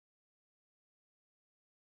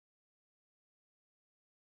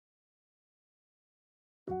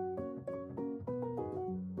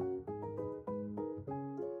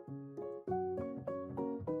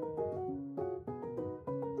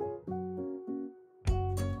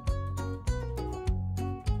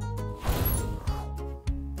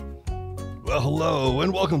Well, hello,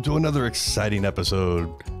 and welcome to another exciting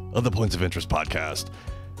episode of the Points of Interest podcast.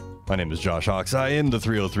 My name is Josh Hawks. I am the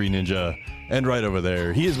 303 Ninja, and right over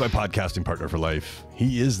there, he is my podcasting partner for life.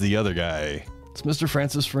 He is the other guy. It's Mr.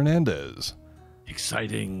 Francis Fernandez.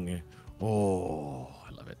 Exciting. Oh,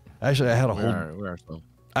 I love it. Actually, I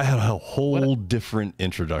had a whole different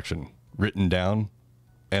introduction written down,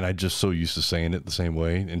 and I just so used to saying it the same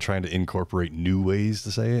way and trying to incorporate new ways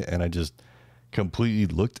to say it, and I just completely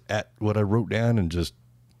looked at what I wrote down and just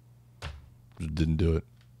didn't do it.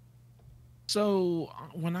 So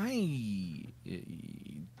when I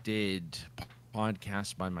did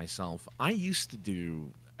podcasts by myself, I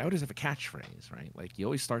always have a catchphrase, right? Like you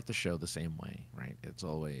always start the show the same way, right? It's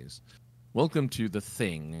always, welcome to the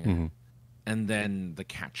thing, and then the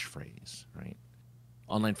catchphrase, right?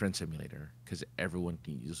 Online friend simulator, because everyone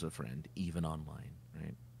can use a friend, even online,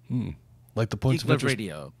 right? Like the Points of Interest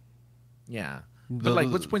radio. Yeah. But like,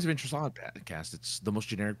 what's Points of Interest podcast? It's the most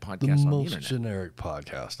generic podcast on the internet. The most generic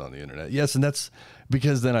podcast on the internet. Yes, and that's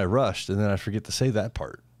because then I rushed, and then I forget to say that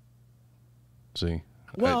part. See?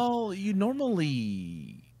 Well, you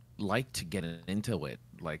normally like to get into it,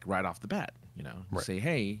 like, right off the bat, you know? Right. Say,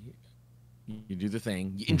 hey, you do the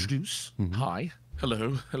thing. You introduce. Hi.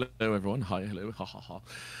 Hello. Hello, everyone. Hi. Hello. Ha, ha, ha.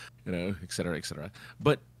 You know, et cetera, et cetera.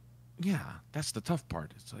 But, yeah, that's the tough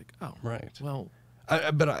part. It's like, oh, right. Well...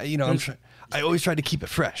 I always try to keep it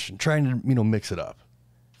fresh and trying to, mix it up.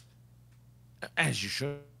 As you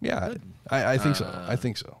should. Yeah, I think so. I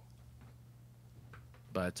think so.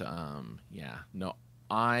 But, yeah. No,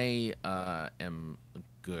 I am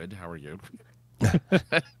good. How are you?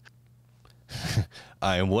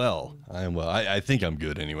 I am well. I think I'm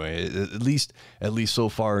good anyway. At least so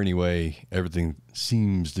far anyway, everything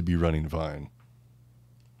seems to be running fine.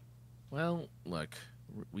 Well, look,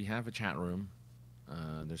 we have a chat room.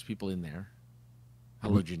 There's people in there.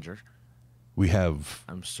 Hello, Ginger. We have.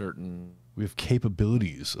 I'm certain. We have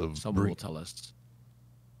capabilities of. Someone will tell us.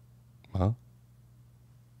 Huh?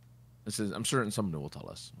 I'm certain someone will tell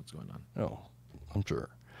us what's going on. Oh, I'm sure.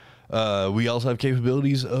 We also have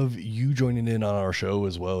capabilities of you joining in on our show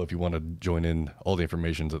as well. If you want to join in, all the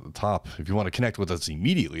information's at the top. If you want to connect with us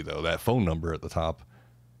immediately, though, that phone number at the top,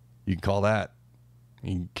 you can call that.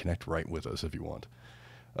 You can connect right with us if you want.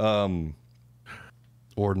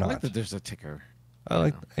 Or not. I like that there's a ticker. I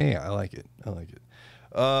like it.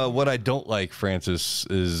 What I don't like, Francis,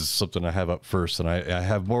 is something I have up first, and I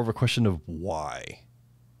have more of a question of why.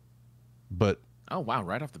 But oh wow,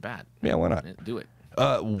 right off the bat. Yeah, why not? Do it.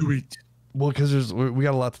 Do it. Well, because we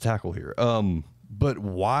got a lot to tackle here. But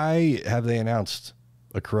why have they announced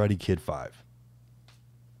a Karate Kid 5?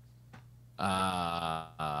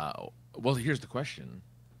 Well, here's the question.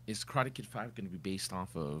 Is Karate Kid 5 going to be based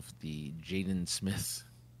off of the Jaden Smith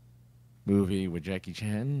movie with Jackie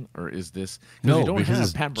Chan, or is this? No, they don't because have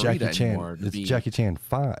it's Pat Jackie Morita Chan. anymore. It's Jackie Chan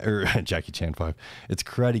 5 or Jackie Chan 5. It's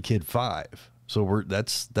Karate Kid 5. So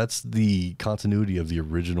that's the continuity of the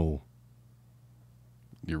original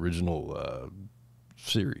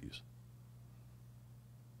series.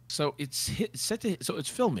 So it's set to. So it's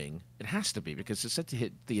filming. It has to be because it's set to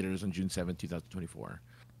hit theaters on June 7, 2024.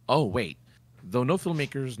 Oh wait. Though no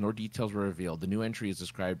filmmakers nor details were revealed, the new entry is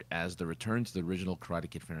described as the return to the original Karate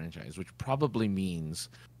Kid franchise, which probably means,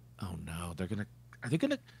 oh no, are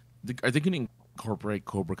they gonna incorporate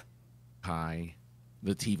Cobra Kai,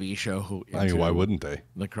 the TV show? I mean, why wouldn't they?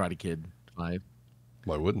 The Karate Kid 5.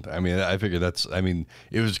 Why wouldn't they? I mean, I figure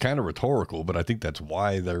it was kind of rhetorical, but I think that's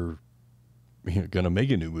why they're gonna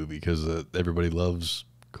make a new movie because everybody loves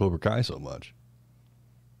Cobra Kai so much.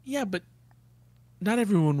 Yeah, but not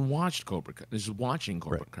everyone watched Cobra Kai. Is watching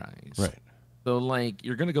Cobra Kai. Right. So, like,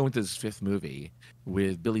 you're going to go into this fifth movie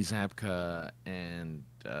with Billy Zabka and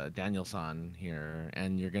Daniel-san here,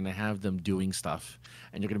 and you're going to have them doing stuff,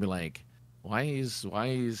 and you're going to be like, why is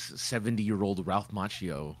 70-year-old Ralph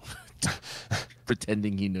Macchio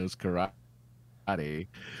pretending he knows karate?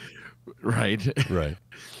 Right? Right.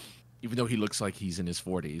 Even though he looks like he's in his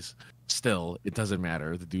 40s, still, it doesn't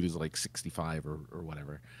matter. The dude is like 65 or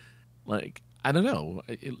whatever. Like, I don't know.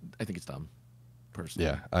 I think it's dumb, personally.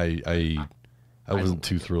 Yeah, I wasn't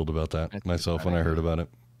too thrilled about that myself when I heard about it.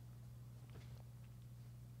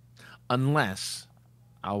 Unless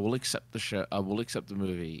I will accept the show. I will accept the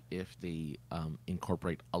movie if they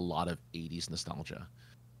incorporate a lot of 80s nostalgia,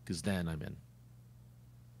 because then I'm in.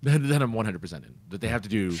 Then I'm 100% in. That they have to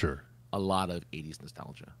do a lot of 80s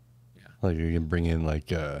nostalgia. Yeah. Like you can bring in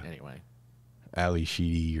anyway, Ali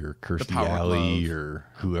Sheedy or Kirstie Alley or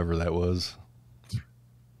whoever that was.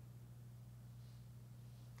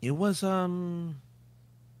 It was Oh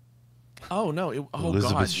no!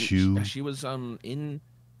 Elizabeth Shue. She was in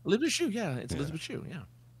Elizabeth Shue, yeah, it's Yeah. Elizabeth Shue, yeah.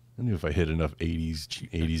 I knew if I hit enough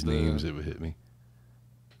 80s names, it would hit me.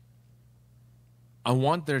 I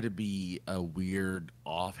want there to be a weird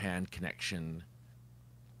offhand connection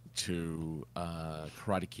to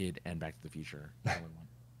Karate Kid and Back to the Future.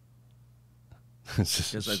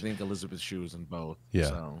 Because I think Elizabeth Shue is in both. Yeah,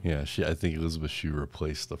 so. yeah. I think Elizabeth Shue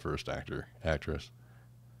replaced the first actress.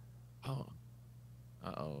 Oh.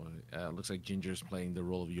 Uh-oh. Looks like Ginger's playing the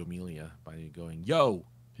role of Yomelia by going, yo,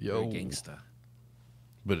 you're a gangsta.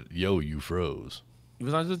 But, yo, you froze. It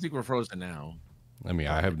was, I don't think we're frozen now. I mean,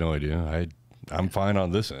 I have no idea. I'm fine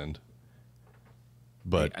on this end.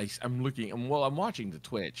 But I'm looking, I'm watching the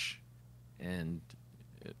Twitch, and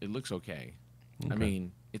it looks okay. I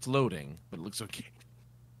mean, it's loading, but it looks okay.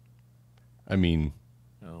 I mean,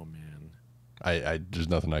 oh man, I there's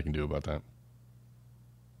nothing I can do about that.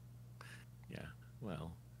 Yeah,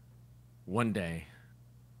 well, one day.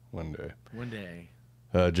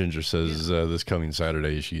 Ginger says this coming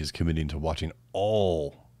Saturday she is committing to watching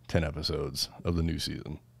all 10 episodes of the new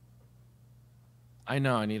season. I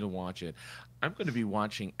know, I need to watch it. I'm going to be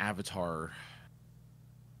watching Avatar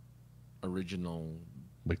original,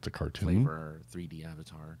 like the cartoon flavor 3D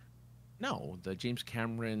Avatar. No, the James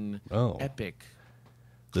Cameron epic.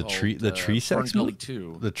 The tree sex movie.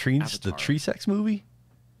 The tree sex movie.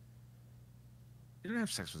 They don't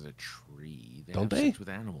have sex with a tree. They don't have they? Sex with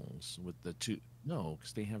animals. With the two. No,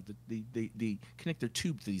 because they have they connect their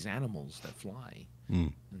tube to these animals that fly,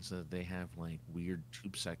 and so they have like weird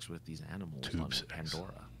tube sex with these animals on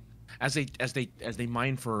Pandora, as they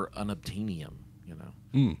mine for unobtainium. You know,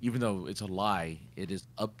 even though it's a lie, it is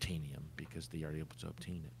obtainium because they are able to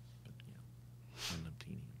obtain it. But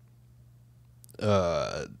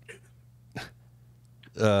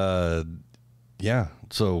unobtainium. Yeah.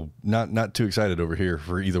 So not too excited over here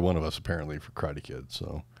for either one of us apparently for Karate Kid.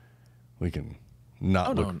 So we can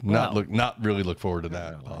not really look forward to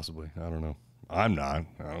that possibly. I don't know. I'm not.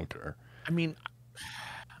 I don't care. I mean,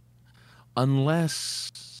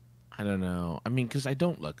 unless I don't know. I mean, because I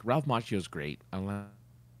don't look. Ralph Macchio's great. I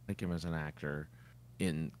like him as an actor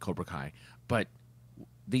in Cobra Kai, but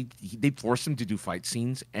they force him to do fight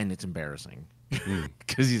scenes, and it's embarrassing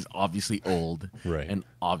because he's obviously old, right, and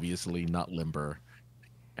obviously not limber,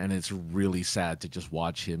 and it's really sad to just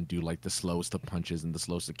watch him do like the slowest of punches and the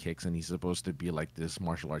slowest of kicks, and he's supposed to be like this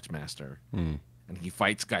martial arts master, and he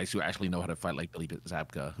fights guys who actually know how to fight, like Billy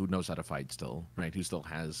Zabka, who knows how to fight still, right? Who still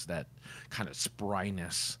has that kind of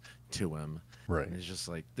spryness to him, right? And it's just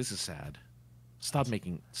like, this is sad. Stop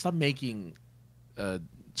making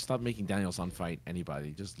Daniel-san fight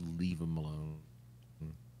anybody. Just leave him alone.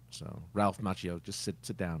 So Ralph Macchio, just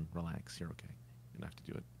sit down, relax. You're okay. You don't have to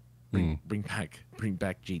do it. Bring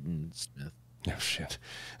back Jaden Smith. Oh shit.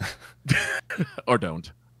 Or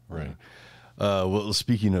don't. Right. Well,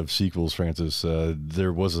 speaking of sequels, Francis,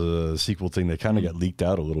 there was a sequel thing that kind of got leaked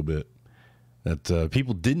out a little bit that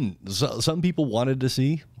people didn't. Some people wanted to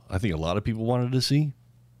see. I think a lot of people wanted to see,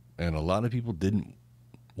 and a lot of people didn't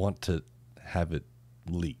want to have it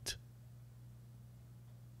leaked.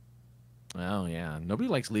 Oh yeah, nobody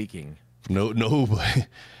likes leaking. No.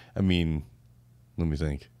 I mean, let me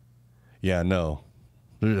think. Yeah, no.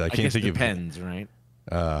 I can't think of depends, right?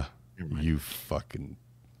 You fucking.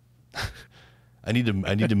 I need to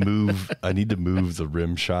move. I need to move the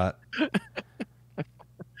rim shot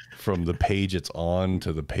from the page it's on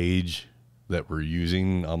to the page that we're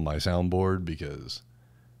using on my soundboard because,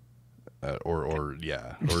 or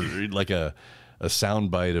like a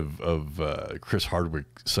soundbite of Chris Hardwick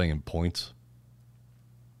saying points.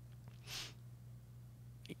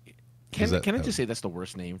 Can I just say that's the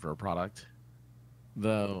worst name for a product?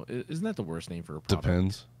 Though, isn't that the worst name for a product?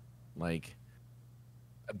 Depends. Like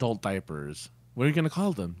adult diapers. What are you gonna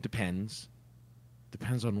call them? Depends.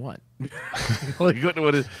 Depends on what? Like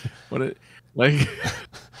what? Like.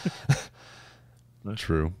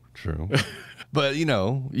 True. But you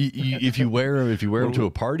know, if you wear them to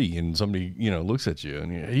a party and somebody looks at you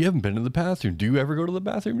and you haven't been to the bathroom, do you ever go to the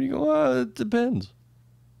bathroom? And you go, it depends.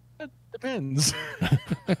 It depends.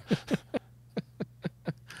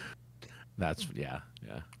 That's yeah.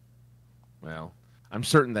 Well, I'm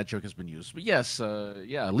certain that joke has been used, but yes,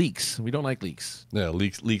 leaks. We don't like leaks. Yeah,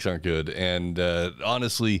 leaks aren't good. And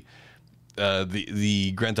honestly,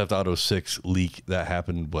 the Grand Theft Auto 6 leak that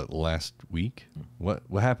happened last week? What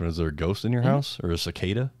happened? Is there a ghost in your house or a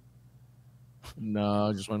cicada? No,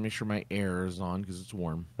 I just want to make sure my air is on because it's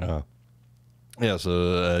warm. Yeah,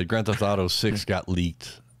 so Grand Theft Auto 6 got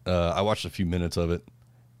leaked. I watched a few minutes of it.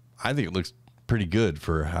 I think it looks pretty good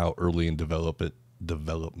for how early in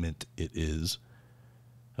development it is.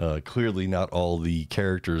 Clearly not all the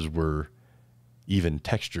characters were even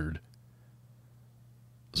textured.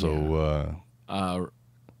 So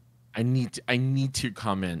I need to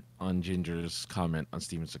comment on Ginger's comment on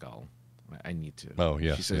Steven Seagal. I need to. Oh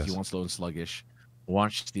yes, she says he wants slow and sluggish.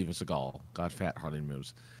 Watch Steven Seagal. Got fat, hardly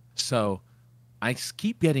moves. So I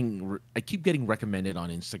keep getting recommended on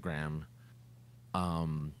Instagram,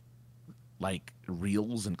 like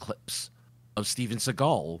reels and clips of Steven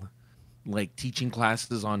Seagal, like teaching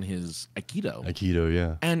classes on his Aikido. Aikido,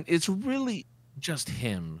 yeah. And it's really just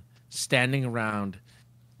him standing around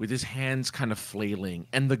with his hands kind of flailing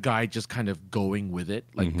and the guy just kind of going with it,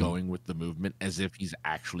 like going with the movement as if he's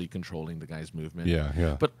actually controlling the guy's movement. Yeah,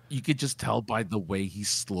 yeah. But you could just tell by the way he's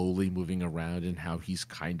slowly moving around and how he's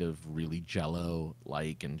kind of really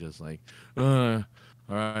jello-like and just like, all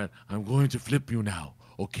right, I'm going to flip you now,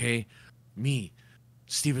 okay? Me,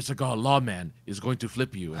 Steven Seagal, lawman, is going to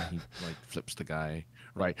flip you. And he like flips the guy.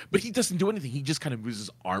 Right. But he doesn't do anything. He just kind of moves his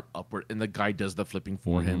arm upward and the guy does the flipping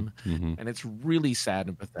for him. And it's really sad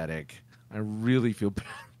and pathetic. I really feel bad.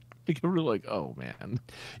 Like, I'm really like, oh man.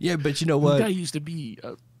 Yeah, but you know what? The guy used to be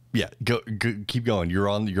yeah, go keep going. You're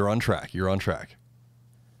on track. You're on track.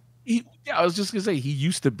 I was just gonna say he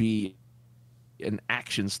used to be an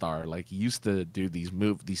action star. Like he used to do these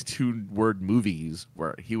 2-word movies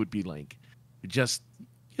where he would be like just,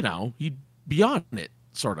 he'd be on it,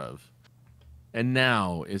 sort of. And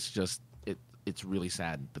now it's just it's really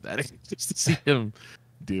sad and pathetic just to see him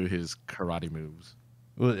do his karate moves.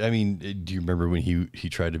 Well, I mean, do you remember when he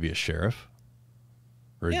tried to be a sheriff?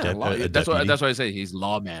 Or a that's why I say he's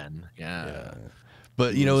lawman. Yeah.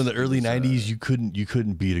 But in the early '90s, you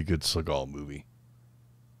couldn't beat a good Seagal movie.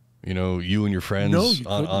 You and your friends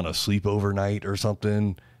on a sleepover night or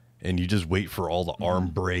something, and you just wait for all the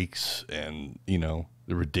arm breaks and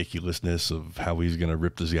the ridiculousness of how he's going to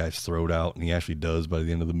rip this guy's throat out, and he actually does by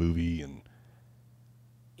the end of the movie. And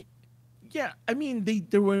yeah, I mean,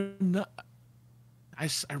 there were not. I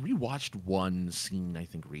rewatched one scene I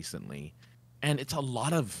think recently, and it's a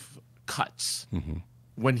lot of cuts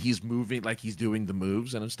when he's moving, like he's doing the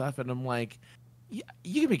moves and stuff. And I'm like, yeah,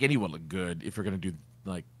 you can make anyone look good if you're going to do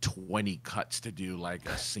like 20 cuts to do like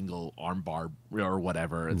a single arm bar or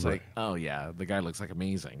whatever. It's like, oh yeah, the guy looks like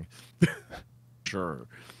amazing. Sure.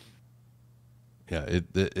 Yeah,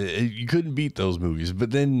 you couldn't beat those movies,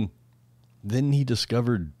 but then he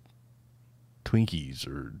discovered Twinkies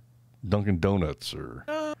or Dunkin' Donuts or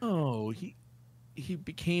he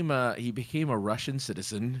became a Russian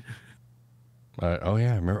citizen. Oh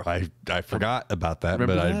yeah, I remember. I forgot about that, but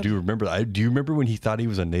that? I do remember. Do you remember when he thought he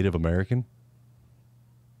was a Native American?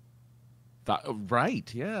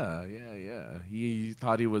 Right? Yeah. He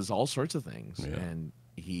thought he was all sorts of things, and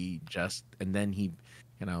then he,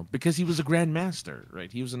 because he was a grandmaster,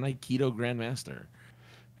 right? He was an Aikido grandmaster,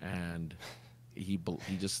 and he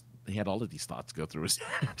had all of these thoughts go through his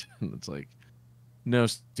head, and it's like, no,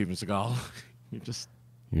 Steven Seagal,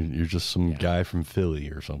 you're just some guy from Philly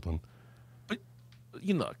or something. But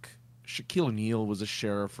look, Shaquille O'Neal was a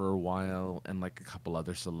sheriff for a while, and like a couple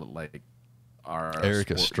others, like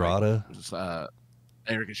Eric Estrada.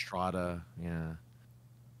 Eric Estrada, yeah.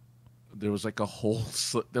 There was like a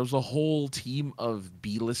whole team of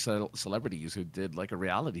B-list celebrities who did like a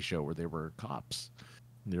reality show where they were cops.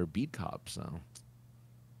 They were beat cops, so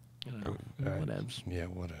whatevs. Yeah,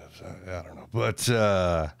 whatevs. I don't know, but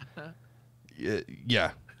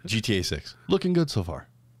yeah, GTA 6 looking good so far.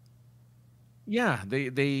 Yeah,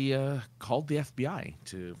 they called the FBI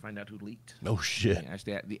to find out who leaked. No shit. Yeah,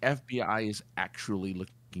 actually, the FBI is actually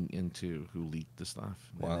looking into who leaked the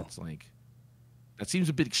stuff. Wow. And it's like, that seems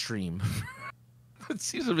a bit extreme. It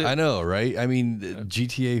seems a bit. I know, right? I mean,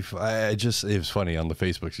 GTA. It was funny on the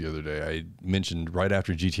Facebooks the other day. I mentioned right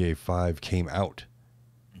after GTA 5 came out,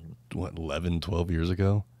 11, 12 years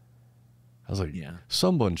ago. I was like,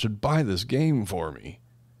 someone should buy this game for me.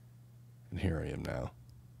 And here I am now.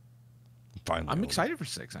 Finally, I'm excited for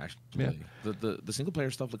 6, actually. Yeah. The single player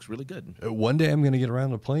stuff looks really good. One day I'm going to get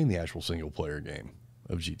around to playing the actual single player game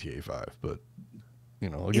of GTA 5, but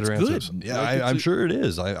I'll get around to it. Yeah, I'm sure it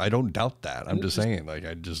is. I don't doubt that. I'm just saying, like,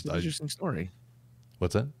 it's an interesting story.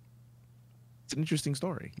 What's that? It's an interesting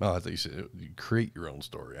story. Oh, I thought you said you create your own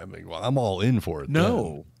story. I mean, well, I'm all in for it.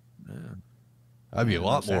 No. I'd be a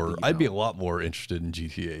lot more. I'd be a lot more interested in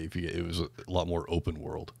GTA if it was a lot more open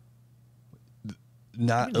world.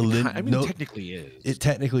 Technically is. It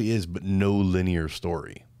technically is, but no linear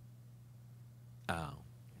story. Oh,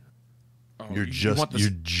 you're just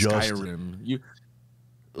Skyrim.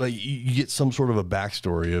 You get some sort of a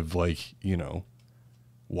backstory of like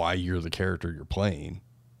why you're the character you're playing.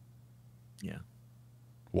 Yeah.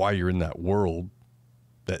 Why you're in that world,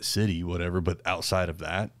 that city, whatever. But outside of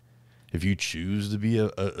that, if you choose to be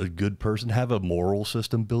a good person, have a moral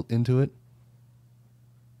system built into it.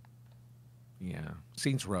 Yeah.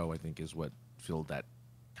 Saints Row, I think, is what filled that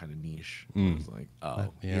kind of niche. Mm. It was like,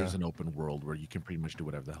 oh, here's an open world where you can pretty much do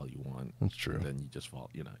whatever the hell you want. That's true. And then you just fall,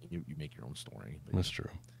 you make your own story. But That's true.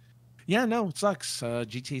 Yeah, no, it sucks.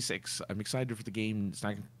 GTA 6, I'm excited for the game. It's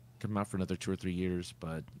not going to come out for another 2 or 3 years,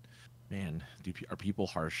 but man, are people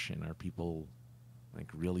harsh, and are people like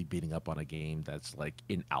really beating up on a game that's like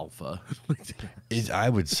in alpha? I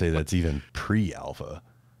would say that's even pre-alpha.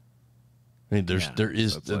 I mean,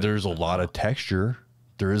 there's a lot of texture.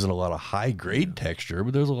 There isn't a lot of high grade texture,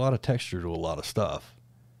 but there's a lot of texture to a lot of stuff.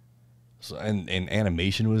 So and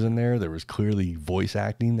animation was in there. There was clearly voice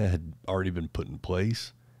acting that had already been put in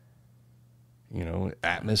place. You know,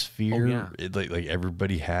 atmosphere. Oh, yeah. Like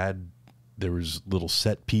everybody had. There was little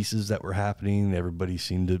set pieces that were happening. Everybody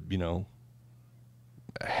seemed to,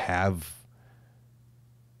 have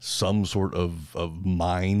some sort of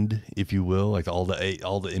mind, if you will. Like all the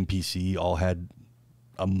NPC all had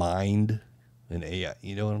a mind, an AI.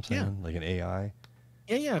 You know what I'm saying? Yeah. Like an AI.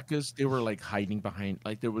 Yeah, because they were like hiding behind.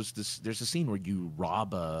 Like there's a scene where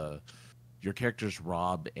your characters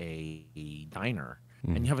rob a diner,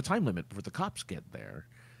 and you have a time limit before the cops get there,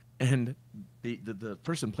 and the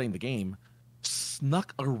person playing the game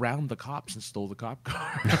snuck around the cops and stole the cop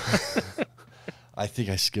car. I think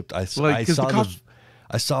I skipped. I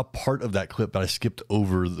saw part of that clip, but I skipped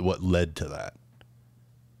over what led to that.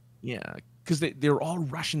 Yeah, because they were all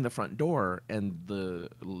rushing the front door, and the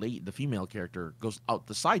female character goes out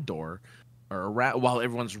the side door, or around, while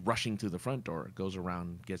everyone's rushing to the front door. Goes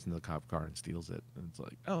around, gets into the cop car, and steals it. And it's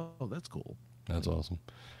like, oh, that's cool. That's awesome.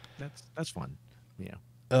 That's fun. Yeah.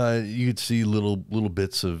 You could see little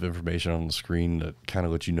bits of information on the screen that kind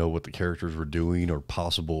of let you know what the characters were doing or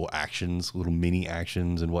possible actions, little mini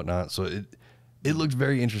actions and whatnot. So it looked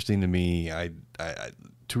very interesting to me. I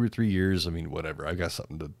 2 or 3 years. I mean, whatever. I got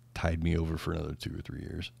something to tide me over for another 2 or 3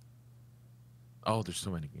 years. Oh, there's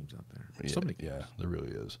so many games out there. Yeah, so many games. Yeah, there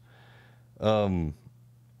really is.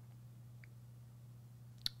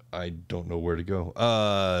 I don't know where to go.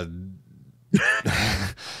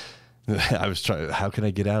 I was trying. How can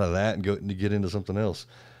I get out of that and get into something else?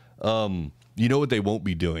 You know what they won't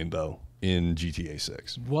be doing though in GTA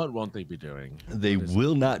 6? What won't they be doing? They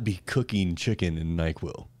will not be cooking chicken in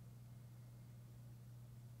Nyquil.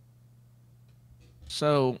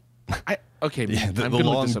 So, the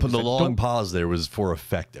long pause there was for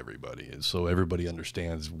effect, everybody, so everybody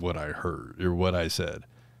understands what I heard or what I said.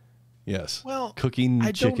 Yes. Well, cooking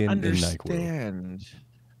chicken in Nyquil.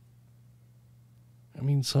 I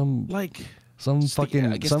mean, some fucking.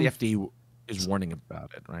 I guess the FDA is warning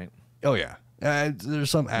about it, right? Oh yeah, there's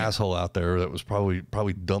some asshole out there that was probably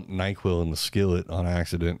dumped NyQuil in the skillet on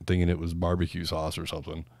accident, thinking it was barbecue sauce or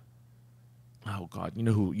something. Oh God, you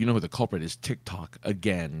know who the culprit is? TikTok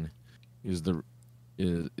again is the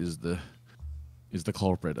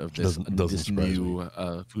culprit of this new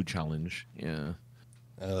food challenge. Yeah.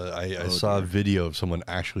 I saw a video of someone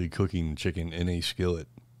actually cooking chicken in a skillet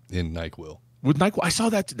in NyQuil. With NyQuil, I saw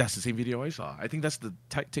that. That's the same video I saw. I think that's the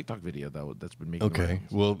TikTok video that's been making. Okay.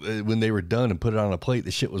 Well, when they were done and put it on a plate,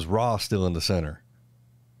 the shit was raw still in the center.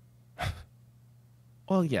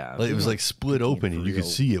 Well, yeah. It was like split open and you could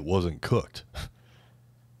see it wasn't cooked.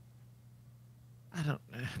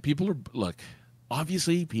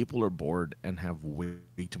 Obviously people are bored and have way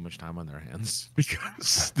too much time on their hands,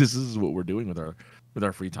 because this is what we're doing with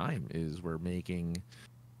our free time, is we're making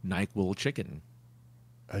NyQuil chicken.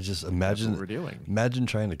 I just imagine what we're doing. Imagine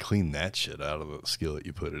trying to clean that shit out of the skillet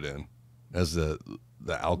you put it in, as the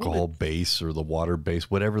alcohol base or the water base,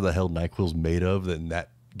 whatever the hell NyQuil's made of, then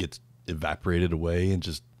that gets evaporated away and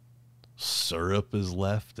just syrup is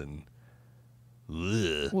left. And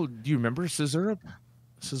ugh. Well, do you remember scissorp?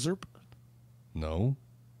 No.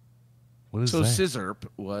 What is that? So scissorp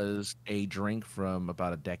was a drink from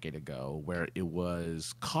about a decade ago where it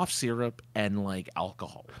was cough syrup and like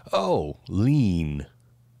alcohol. Oh, lean.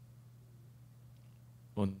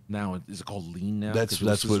 Well, now is it called lean now? That's what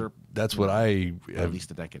I have, at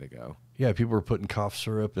least a decade ago. Yeah, people were putting cough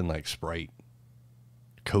syrup in like Sprite,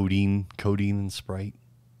 codeine and Sprite.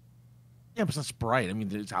 Yeah, but it's not Sprite. I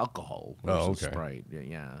mean, it's alcohol. Oh, okay. Sprite.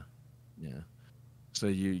 Yeah. So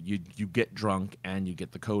you get drunk and you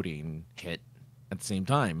get the codeine hit at the same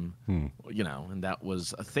time. And that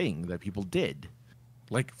was a thing that people did,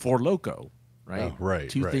 like Four Loko. Right? Oh, right.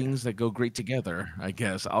 Two things that go great together, I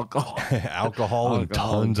guess. Alcohol and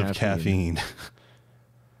tons of caffeine.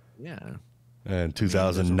 Yeah. And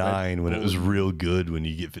 2009, when it was real good, when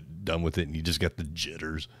you get done with it and you just got the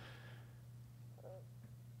jitters.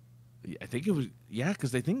 I think it was, yeah,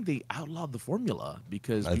 because I think they outlawed the formula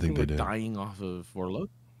because I think people they were did. dying off of Four Loko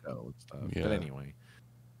and stuff. Yeah. But anyway,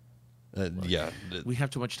 look, Yeah. we have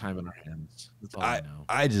too much time in our hands. That's all I know.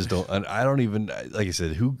 I just don't. I don't even, like I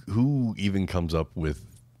said, who even comes up with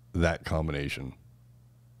that combination?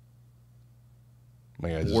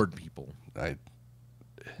 Like Bored people. I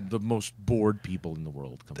The most bored people in the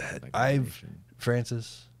world come up with that combination.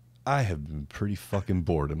 Francis, I have been pretty fucking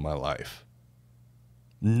bored in my life.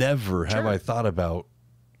 Never have I thought about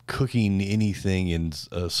cooking anything in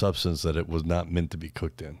a substance that it was not meant to be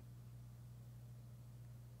cooked in.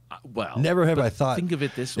 Well, Never have I thought. Think of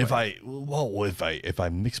it this way: if I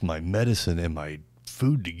mix my medicine and my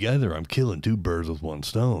food together, I'm killing two birds with one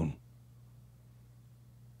stone.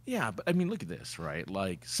 yeah, but I mean, look at this, right?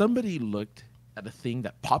 Like somebody looked at a thing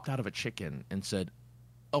that popped out of a chicken and said,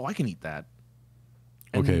 "Oh, I can eat that."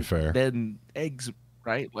 And Okay, fair. Then eggs,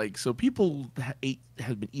 right? Like so, people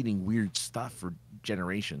have been eating weird stuff for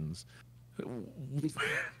generations.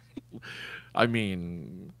 I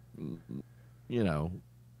mean, you know,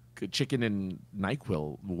 chicken and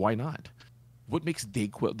Nyquil. Why not? What makes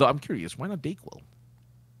Dayquil? Though I'm curious, why not Dayquil?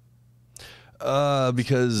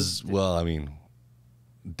 Because I mean,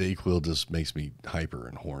 Dayquil just makes me hyper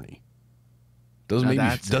and horny.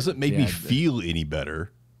 Doesn't make me feel any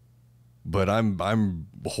better. But I'm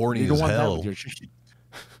horny as hell. With your chicken.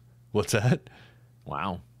 What's that?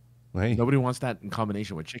 Wow. Hey, Nobody wants that in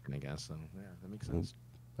combination with chicken, I guess. So yeah, that makes sense.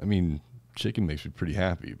 I mean, chicken makes me pretty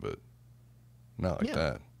happy, but not like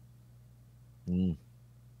that. Mm.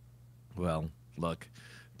 Well, look,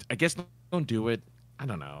 I guess don't do it. I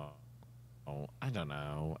don't know. Oh, I don't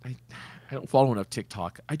know. I don't follow enough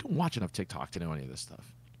TikTok. I don't watch enough TikTok to know any of this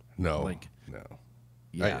stuff. No, like no.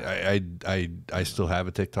 Yeah. I still have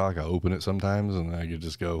a TikTok. I open it sometimes, and I could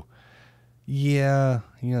just go, no.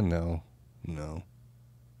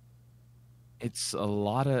 It's a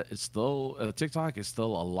lot of. It's still TikTok is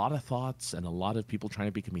still a lot of thoughts and a lot of people trying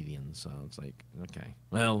to be comedians. So it's like, okay,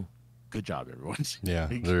 well, good job, everyone. Yeah,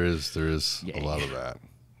 there is a lot of that.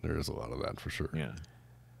 There is a lot of that for sure. Yeah.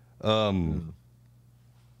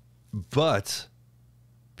 But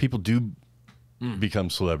people do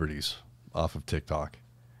become celebrities off of TikTok.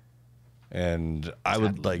 And I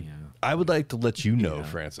would like to let you know,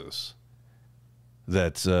 Francis,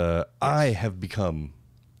 that I have become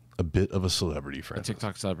a bit of a celebrity, Francis. A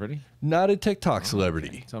TikTok celebrity? Not a TikTok celebrity.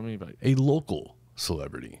 Okay. Tell me about it. A local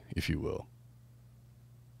celebrity, if you will.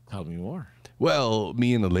 Tell me more. Well,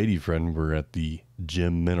 me and the lady friend were at the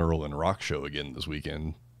Gem, Mineral, and Rock show again this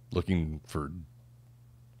weekend, looking for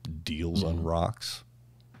deals on rocks.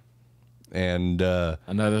 And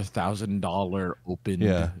another $1,000 open.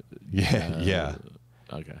 Yeah.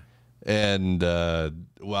 Okay. And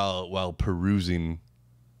while perusing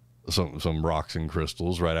some rocks and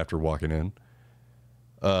crystals right after walking in,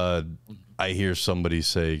 I hear somebody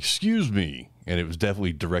say, "Excuse me," and it was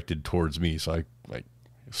definitely directed towards me. So I like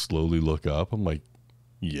slowly look up. I'm like,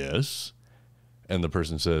 "Yes," and the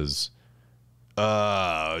person says,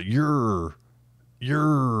 "You're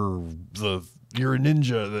a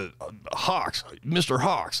ninja, that Hawks, Mr.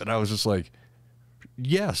 Hawks." And I was just like,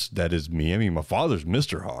 "Yes, that is me. I mean, my father's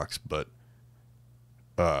Mr. Hawks, but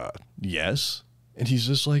yes." And he's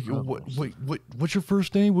just like, what's your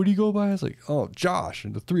first name? What do you go by? I was like, "Oh, Josh,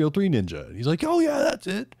 and the 303 Ninja." And he's like, "Oh yeah, that's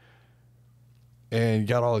it." And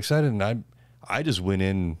got all excited, and I just went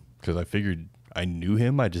in because I figured I knew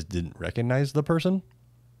him. I just didn't recognize the person.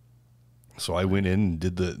 So I went in and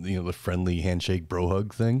did the friendly handshake bro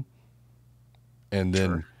hug thing. And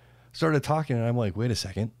then started talking, and I'm like, wait a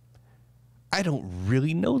second. I don't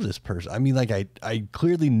really know this person. I mean, like, I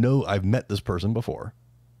clearly know I've met this person before.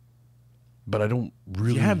 But I don't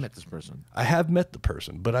really... You have met this person. I have met the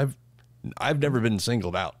person, but I've never been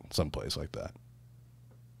singled out someplace like that.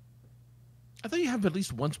 I thought you have at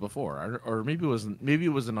least once before, or maybe it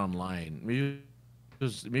wasn't online. Maybe it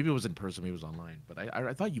was in person. Maybe it was online. But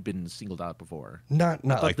I thought you've been singled out before. Not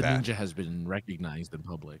like the that. ninja has been recognized in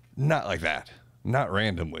public. Not like that. Not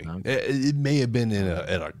randomly. Okay. It may have been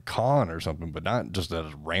at a con or something, but not just at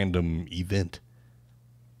a random event.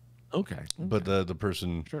 Okay. But the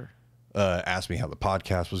person asked me how the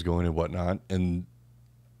podcast was going and whatnot, and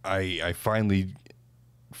I finally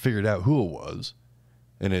figured out who it was.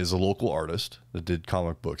 And it is a local artist that did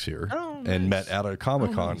comic books here and met at a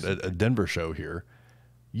Comic-Con, a Denver show here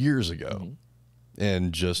years ago.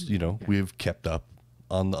 And just, we've kept up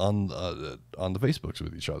on the Facebooks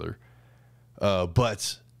with each other.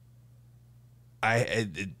 But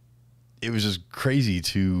it was just crazy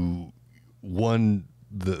to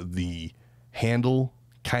the handle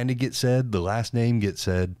kind of get said, the last name get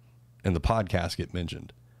said, and the podcast get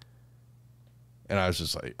mentioned. And I was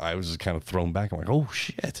just kind of thrown back. I'm like, oh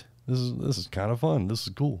shit, this is kind of fun. This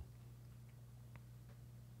is cool.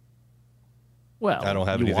 Well, I don't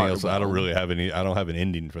have anything else. I don't really have any. I don't have an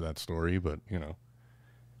ending for that story, but you know.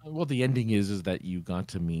 Well, the ending is that you got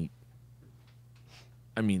to meet.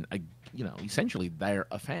 I mean, essentially, they're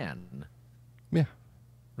a fan. Yeah.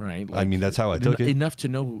 Right. I mean, that's how I took it. Enough to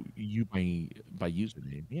know you by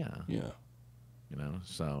username. Yeah. Yeah.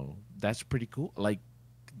 So that's pretty cool. Like,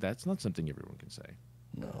 that's not something everyone can say.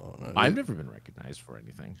 No. I've never been recognized for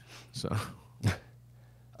anything. So.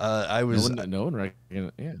 I was. No one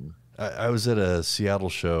recognized. Yeah. I was at a Seattle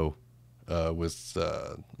show with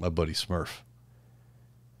my buddy Smurf,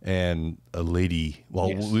 and a lady.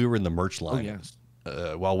 While we were in the merch line,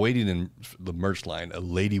 while waiting in the merch line, a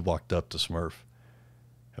lady walked up to Smurf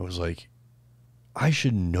and was like, "I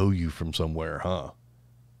should know you from somewhere, huh?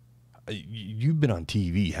 You've been on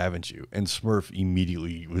TV, haven't you?" And Smurf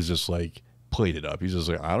immediately was just like, played it up. He's just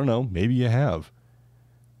like, "I don't know, maybe you have."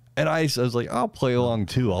 And I was like, "I'll play along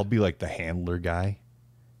too. I'll be like the handler guy."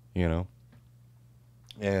 You know,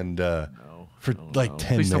 and for 10 minutes,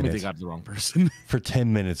 please tell me they got the wrong person. For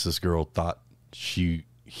 10 minutes, this girl thought he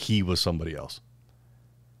was somebody else,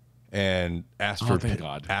 and asked for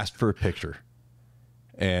a picture,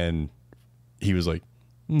 and he was like,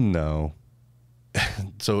 "No."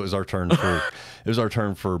 So it was our turn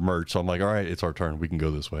for merch. So I'm like, "All right, it's our turn. We can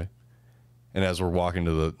go this way." And as we're walking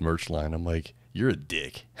to the merch line, I'm like, "You're a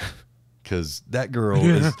dick," because that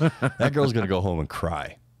girl's gonna go home and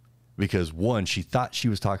cry. Because one, she thought she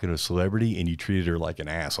was talking to a celebrity and you treated her like an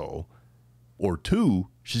asshole. Or two,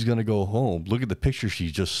 she's going to go home, look at the picture she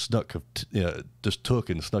just took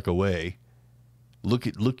and snuck away.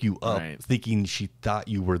 Look you up, thinking she thought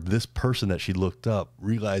you were this person that she looked up,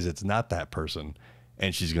 realize it's not that person,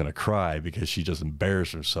 and she's going to cry because she just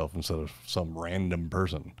embarrassed herself instead of some random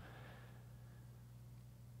person.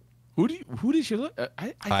 Who did she look?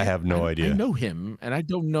 I have no idea. I know him, and I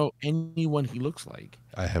don't know anyone he looks like.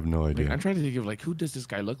 I have no idea. I'm trying to think of who does this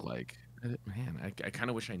guy look like? Man, I kind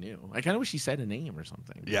of wish I knew. I kind of wish he said a name or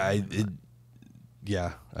something. Yeah,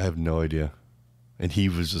 I have no idea. And he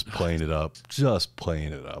was just playing it up,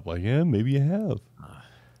 like, yeah, maybe you have.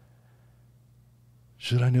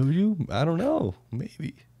 Should I know you? I don't know.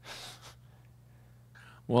 Maybe.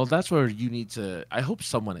 Well, that's where you need to. I hope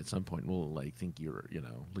someone at some point will think you're,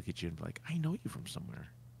 look at you and be like, I know you from somewhere.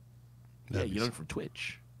 Yeah, you know it from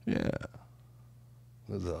Twitch. Yeah.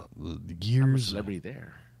 The years. I'm a celebrity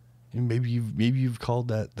there. And maybe you've called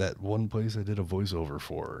that one place I did a voiceover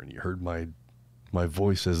for, and you heard my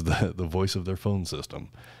voice as the voice of their phone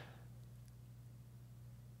system.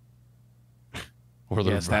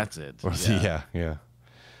 Yes, that's it. Yeah.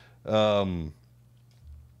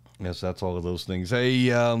 Yes, that's all of those things.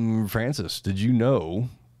 Hey, Francis, did you know,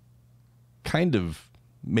 kind of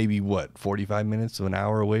maybe 45 minutes to an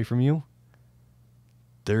hour away from you,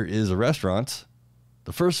 there is a restaurant,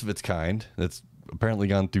 the first of its kind, that's apparently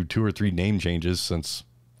gone through 2 or 3 name changes since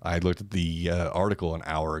I looked at the article an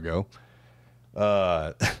hour ago,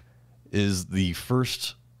 is the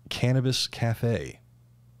first cannabis cafe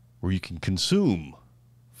where you can consume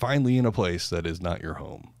finally in a place that is not your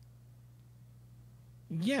home.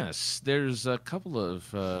 Yes, there's a couple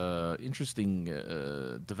of interesting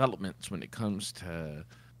developments when it comes to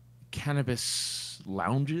cannabis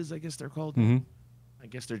lounges, I guess they're called. Mm-hmm. I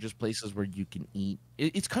guess they're just places where you can eat.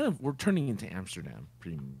 It's kind of, we're turning into Amsterdam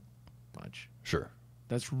pretty much. Sure.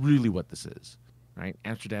 That's really what this is, right?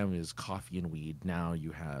 Amsterdam is coffee and weed. Now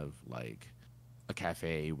you have a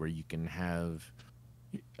cafe where you can have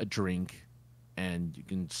a drink and you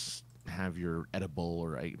can have your edible,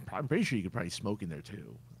 or I'm pretty sure you could probably smoke in there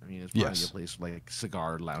too. I mean, it's probably a place like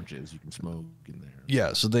cigar lounges. You can smoke in there.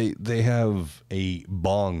 Yeah, so they have a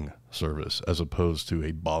bong service as opposed to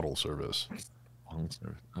a bottle service. Bong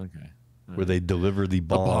service, okay. Where they deliver the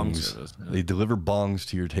bongs. Bong service, yeah. They deliver bongs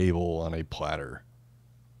to your table on a platter.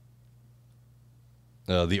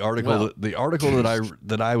 The article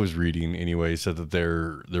that I was reading anyway said that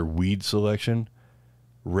their weed selection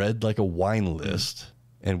read like a wine list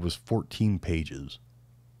and was 14 pages.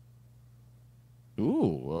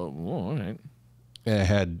 Ooh, well, all right. And it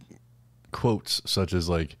had quotes such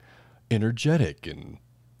as energetic and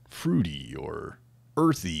fruity or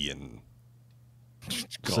earthy and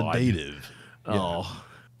sedative. Oh,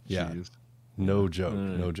 yeah. Geez. No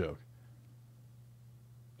joke.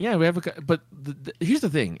 Yeah, we have but here's the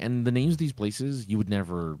thing, and the names of these places you would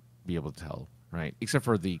never be able to tell, right? Except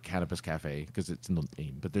for the Cannabis Cafe because it's in the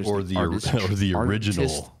name. But there's the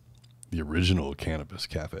original Cannabis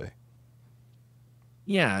Cafe.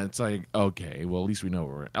 Yeah, it's like, okay, well, at least we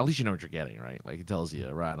know at least you know what you're getting, right? Like it tells you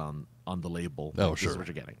right on the label. Oh, Like, sure. This is what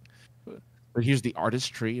you're getting. But here's the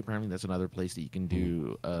artistry. Apparently, that's another place that you can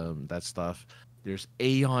do that stuff. There's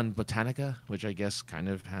Aeon Botanica, which I guess kind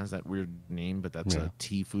of has that weird name, but that's Yeah. a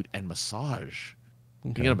tea, food, and massage.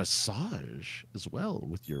 You Okay. get a massage as well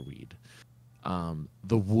with your weed.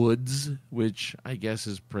 The Woods, which I guess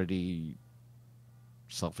is pretty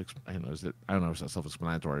I don't know if it's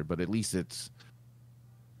self-explanatory, but at least it's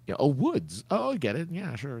Woods. Oh, I get it.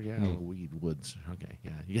 Yeah, sure. Yeah, weed, woods. Okay,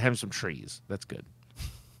 yeah. You're having some trees. That's good.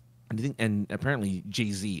 And apparently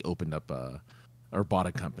Jay-Z opened up or bought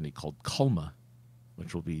a company called Culma,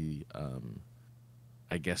 which will be,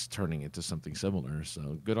 I guess, turning into something similar.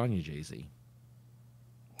 So good on you, Jay-Z.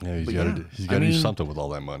 Yeah, he's got to do something with all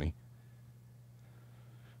that money.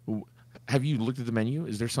 Have you looked at the menu?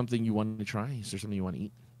 Is there something you want to try? Is there something you want to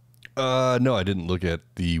eat? No, I didn't look at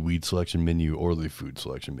the weed selection menu or the food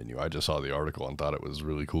selection menu. I just saw the article and thought it was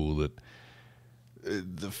really cool that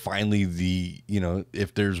finally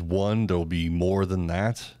if there's one, there'll be more than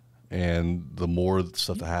that. And the more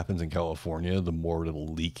stuff that happens in California, the more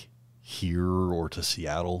it'll leak here or to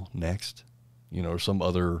Seattle next, or some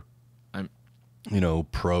other,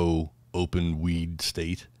 pro open weed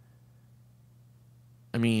state.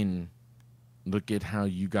 I mean, look at how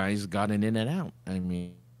you guys got an in and out. I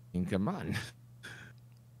mean, come on.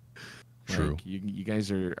 True. Like, you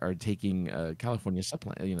guys are taking California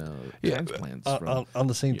transplants. On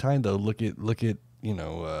the same time, though, look at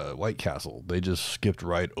White Castle. They just skipped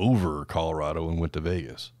right over Colorado and went to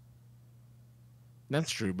Vegas. That's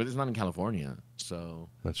true, but it's not in California, so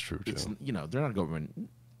that's true too. They're not government.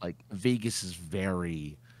 Like Vegas is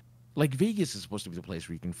Vegas is supposed to be the place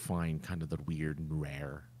where you can find kind of the weird and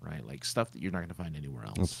rare, right? Like stuff that you're not going to find anywhere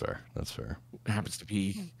else. That's fair. It happens to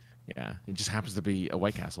be, it just happens to be a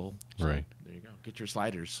White Castle. So right. There you go. Get your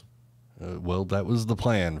sliders. Well, that was the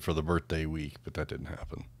plan for the birthday week, but that didn't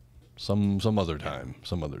happen. Some other time.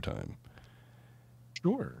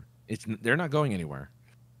 Sure. They're not going anywhere.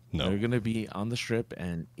 No. They're going to be on the Strip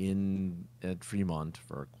and at Fremont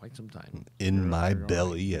for quite some time. In my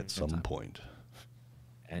belly at some point.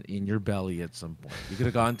 And in your belly at some point. You could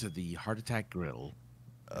have gone to the Heart Attack Grill.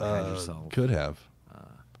 Could have.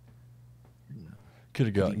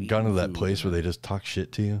 Could have gone to that place where they just talk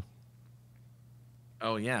shit to you.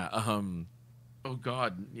 Oh, yeah. Oh,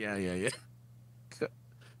 God. Yeah.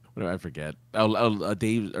 What do I forget?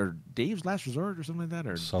 Dave's Last Resort or something like that,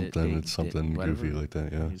 or something. It's something goofy like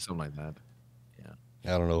that. Yeah, something like that.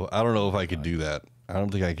 Yeah. I don't know if I could do that. I don't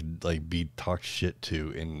think I could be talked shit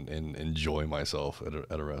to and enjoy myself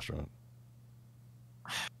at a restaurant.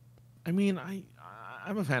 I mean,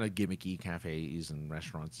 I'm a fan of gimmicky cafes and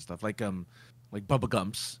restaurants and stuff like Bubba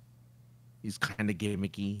Gump's. He's kind of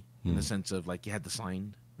gimmicky in the sense of you had the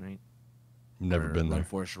sign, right? Never been there. Run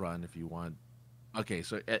Force Run if you want. Okay,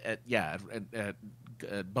 so at Bubba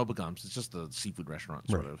Gump's, it's just a seafood restaurant,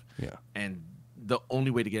 sort of. Yeah. And the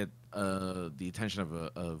only way to get the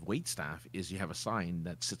attention of wait staff is you have a sign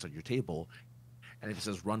that sits on your table, and if it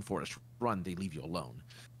says "Run Forest Run," they leave you alone.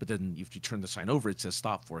 But then if you turn the sign over, it says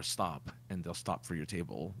 "Stop for a Stop," and they'll stop for your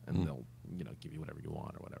table, and they'll give you whatever you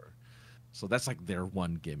want or whatever. So that's their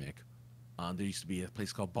one gimmick. There used to be a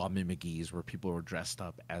place called Bob and McGee's where people were dressed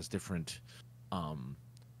up as different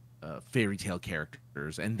fairy tale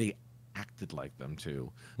characters, and they acted like them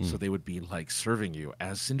too. So they would be serving you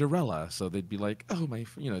as Cinderella. So they'd be oh my,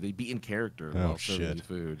 they'd be in character while serving you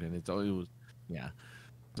food, and it was yeah.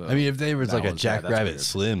 So I mean, if there was a Jackrabbit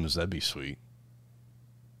Slims, that'd be sweet.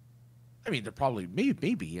 I mean, they're probably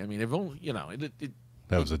maybe. I mean, if only it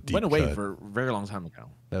that was a deep went away cut. for a very long time ago.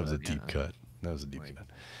 That was a deep cut. There was a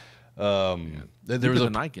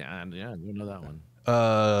Nike. Yeah, you know that one.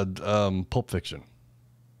 Pulp Fiction,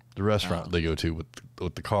 the restaurant they go to with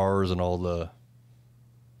the cars and all the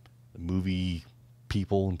movie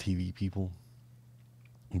people and TV people.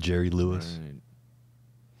 Jerry Lewis.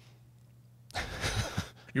 Right.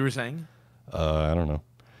 You were saying? I don't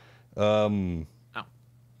know.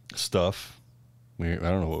 Stuff. I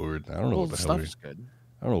don't know what we're. I don't know what the hell stuff's good.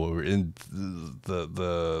 I don't know what we're in.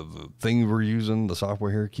 The thing we're using, the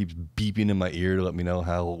software here, keeps beeping in my ear to let me know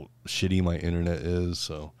how shitty my internet is.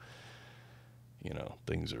 So,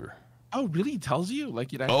 things are. Oh, really? It tells you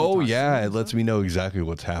it. Oh yeah, it lets me know exactly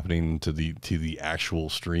what's happening to the actual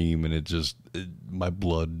stream, and my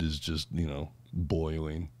blood is just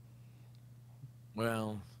boiling.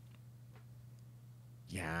 Well,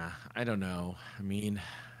 yeah, I don't know. I mean.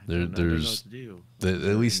 There's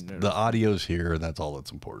at least the audio's here, and that's all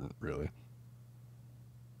that's important, really.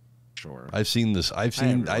 Sure. I've seen this. I've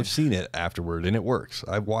seen it afterward, and it works.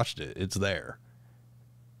 I've watched it. It's there.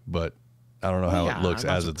 but I don't know how it looks I'm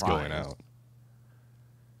not as it's going surprised. out.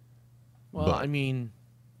 Well, But- I mean,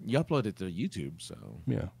 you upload it to YouTube, so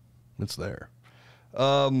Yeah, it's there.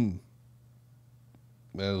 Let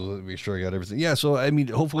me sure I got everything. Yeah, so I mean,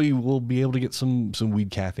 hopefully we'll be able to get some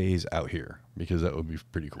weed cafes out here because that would be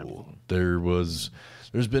pretty cool. There's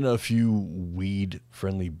been a few weed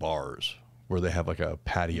friendly bars where they have like a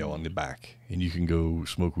patio on the back and you can go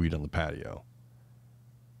smoke weed on the patio,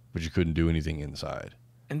 but you couldn't do anything inside.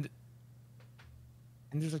 and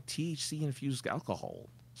there's like THC infused alcohol,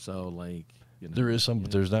 so like There is some,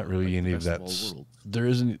 but there's not really like any the of best that. all worlds. There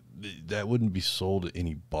isn't. That wouldn't be sold at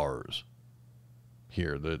any bars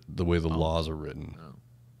here. The way the laws are written, Oh.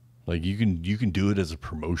 like you can do it as a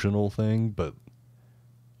promotional thing, but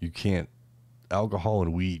you can't. Alcohol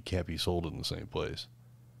and weed can't be sold in the same place.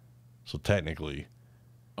 So technically,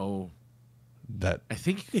 Oh, that I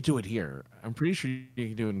think you could do it here. I'm pretty sure you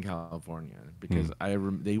can do it in California because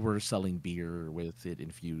they were selling beer with it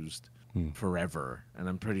infused forever, and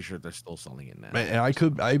I'm pretty sure they're still selling it now.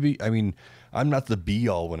 and I mean, I'm not the be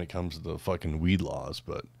all when it comes to the fucking weed laws,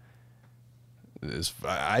 but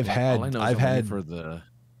I've had All I know is I'm waiting for the.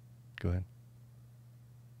 Go ahead.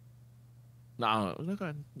 No, go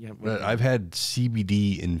ahead. Yeah, I've had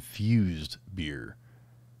CBD infused beer,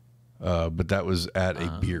 but that was at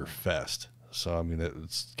a beer fest. So I mean,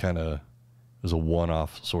 it's kind of it was a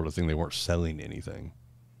one-off sort of thing. They weren't selling anything.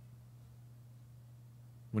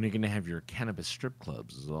 When are you going to have your cannabis strip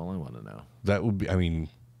clubs? Is all I want to know. That would be. I mean,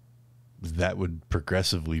 that would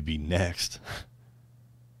progressively be next,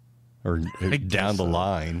 or down the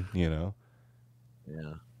line. You know.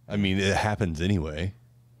 Yeah. I mean, it happens anyway.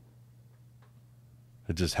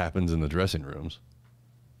 It just happens in the dressing rooms.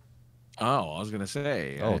 Oh, I was gonna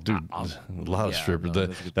say. Oh, dude, a lot of strippers.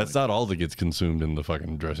 That's not all that gets consumed in the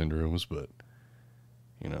fucking dressing rooms, but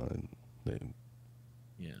you know,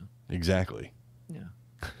 Yeah. exactly. Yeah.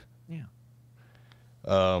 Yeah.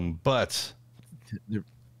 But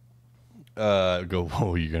go. What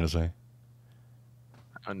were you gonna say?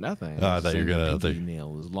 Nothing. I thought you were gonna. The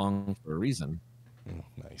nail is long for a reason. Oh,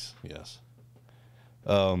 nice. Yes.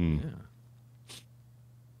 Yeah.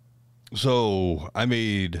 So I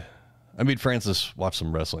made Francis watch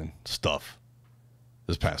some wrestling stuff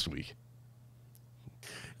this past week,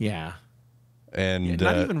 Yeah. and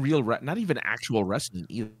Not even real, not even actual wrestling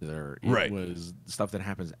either. It Right. was stuff that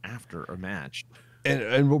happens after a match.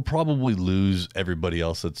 and we'll probably lose everybody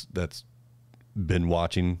else that's been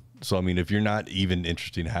watching. So I mean, if you're not even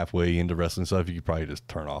interested halfway into wrestling stuff, you could probably just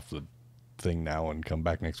turn off the thing now and come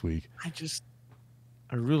back next week.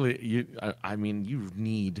 I mean, you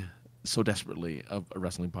need so desperately a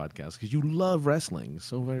wrestling podcast because you love wrestling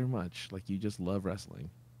so very much. Like you just love wrestling.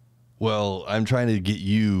 Well, I'm trying to get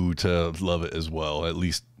you to love it as well, at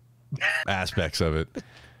least aspects of it.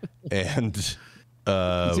 And It's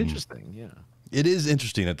interesting, yeah. it is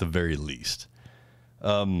interesting at the very least.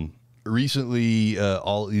 Recently,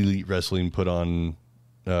 All Elite Wrestling put on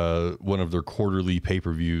one of their quarterly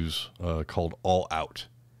pay-per-views called All Out.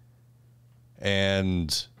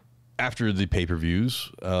 And after the pay-per-views,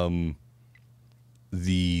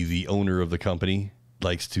 the owner of the company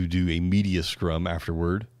likes to do a media scrum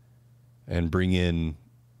afterward and bring in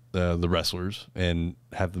the wrestlers and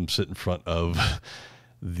have them sit in front of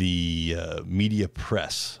the media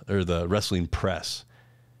press or the wrestling press.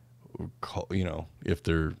 You know, if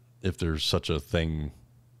there's such a thing.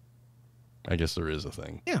 I guess there is a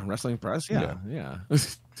thing. Yeah, wrestling press. Yeah.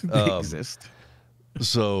 They exist.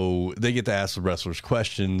 So they get to ask the wrestlers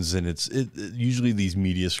questions, and usually these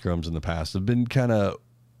media scrums in the past have been kind of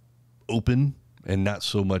open and not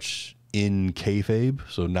so much in kayfabe,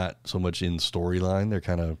 so not so much in storyline. They're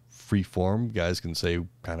kind of free form. Guys can say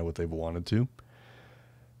kind of what they've wanted to.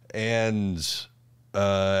 And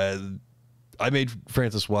I made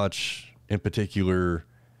Francis watch, in particular,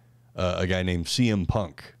 a guy named CM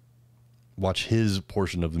Punk watch his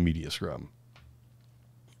portion of the media scrum.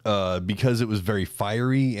 Because it was very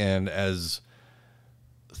fiery, and as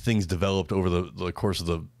things developed over the course of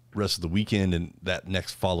the rest of the weekend and that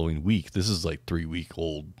next following week, this is like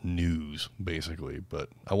 3-week-old news, basically. But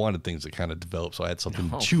I wanted things to kind of develop, so I had something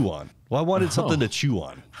to chew on. Well, I wanted something to chew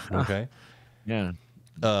on, okay? Yeah.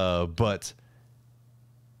 But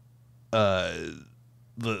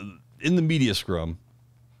in the media scrum,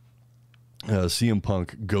 CM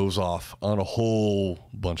Punk goes off on a whole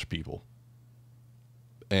bunch of people.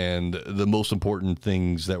 And the most important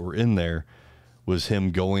things that were in there was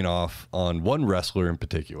him going off on one wrestler in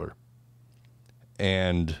particular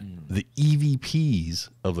and the EVPs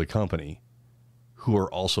of the company who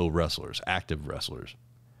are also wrestlers, active wrestlers.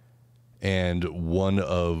 And one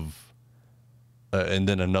of and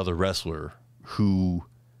then another wrestler who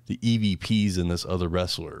the EVPs and this other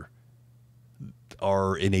wrestler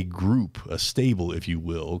are in a group, a stable, if you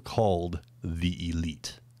will, called the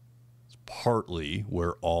Elite. It's partly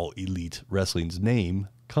where All Elite Wrestling's name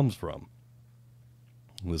comes from.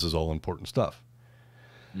 This is all important stuff.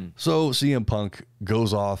 So CM Punk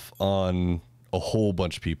goes off on a whole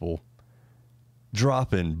bunch of people,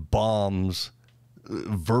 dropping bombs,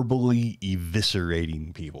 verbally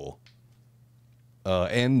eviscerating people,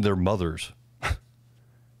 and their mothers.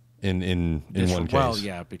 in one case. Well,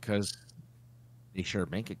 yeah, because they share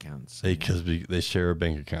bank accounts. Because they share a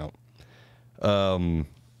bank account.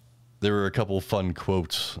 There were a couple of fun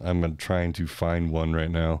quotes. I'm trying to find one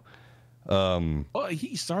right now. Well,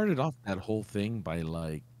 he started off that whole thing by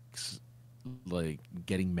like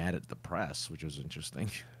getting mad at the press, which was interesting.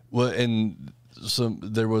 Well, and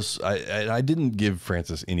there was I didn't give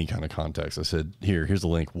Francis any kind of context. I said, here's the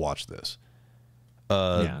link. Watch this.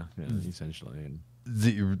 Yeah, essentially.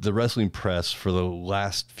 The wrestling press for the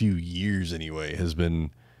last few years anyway has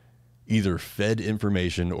been either fed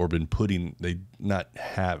information or been not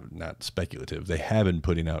speculative. They have been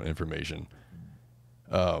putting out information.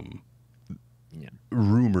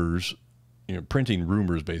 Rumors, printing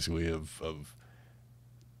rumors basically of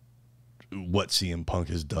what CM Punk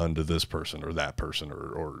has done to this person or that person,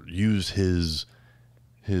 or used his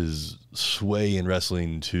sway in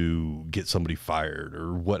wrestling to get somebody fired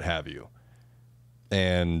or what have you.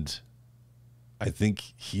 And I think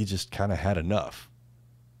he just kind of had enough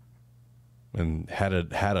and had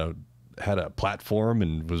a platform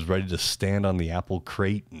and was ready to stand on the apple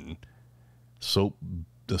crate and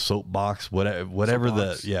the soapbox, whatever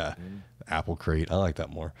soapbox. Apple crate. I like that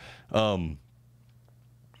more. And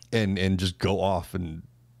just go off. And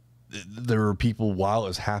there were people while it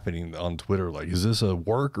was happening on Twitter like, is this a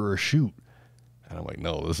work or a shoot? And I'm like,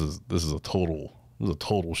 no, this is a total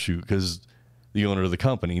shoot, because the owner of the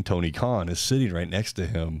company, Tony Khan, is sitting right next to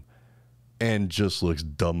him and just looks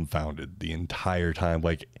dumbfounded the entire time.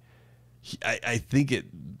 Like, I think at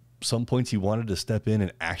some points he wanted to step in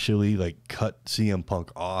and actually like cut CM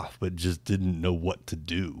Punk off, but just didn't know what to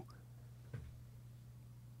do.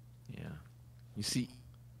 Yeah, you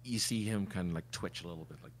see him kind of like twitch a little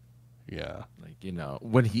bit, like. Yeah, like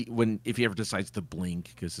if he ever decides to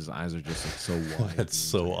blink because his eyes are just like so wide. That's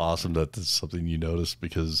so awesome that that's something you notice,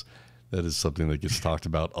 because that is something that gets talked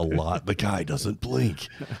about a lot. The guy doesn't blink.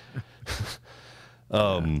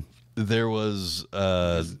 There was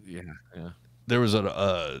there was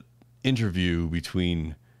an interview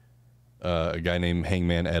between a guy named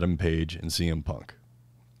Hangman Adam Page and CM Punk,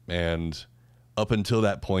 and up until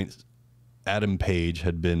that point, Adam Page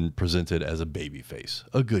had been presented as a babyface,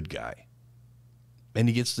 a good guy. And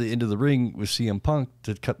he gets into the ring with CM Punk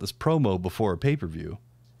to cut this promo before a pay-per-view.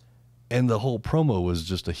 And the whole promo was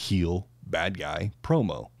just a heel, bad guy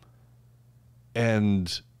promo.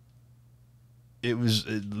 And it was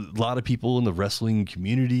a lot of people in the wrestling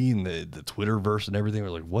community and the Twitterverse and everything were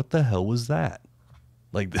like, what the hell was that?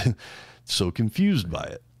 Like, so confused by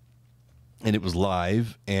it. And it was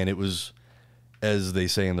live, and it was, as they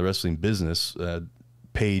say in the wrestling business,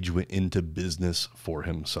 Page went into business for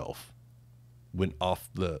himself, went off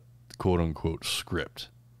the quote-unquote script,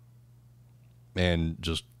 and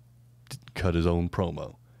just cut his own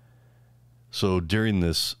promo. So during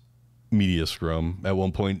this media scrum, at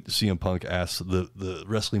one point, CM Punk asked the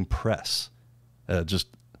wrestling press, just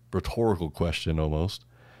rhetorical question almost,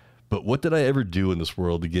 but what did I ever do in this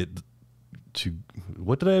world to get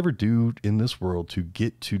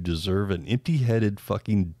to deserve an empty-headed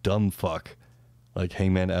fucking dumb fuck like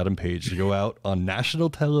Hangman Adam Page to go out on national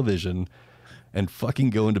television and fucking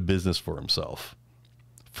go into business for himself?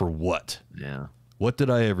 For what? Yeah. What did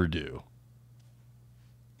I ever do?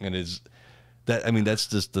 And that's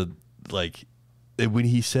just the, like, when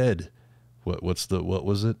he said, what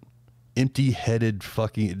was it? Empty-headed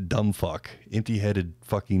fucking dumb fuck. Empty-headed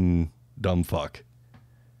fucking dumb fuck.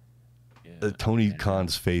 Tony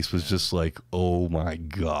Khan's face was just like, oh my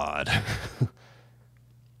God.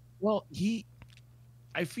 Well,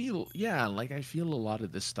 I feel a lot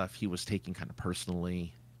of this stuff he was taking kind of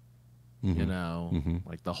personally,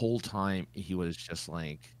 like the whole time he was just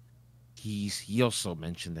like, he also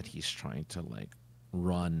mentioned that he's trying to like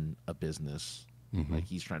run a business, like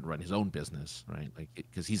he's trying to run his own business, right? Like,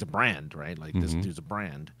 because he's a brand, right? Like this dude's a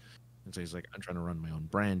brand. And so he's like, I'm trying to run my own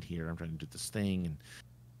brand here. I'm trying to do this thing.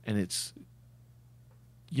 And it's,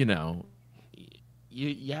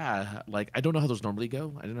 Yeah, like I don't know how those normally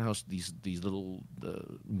go. I don't know how these little the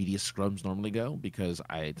media scrums normally go because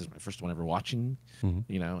this is my first one ever watching,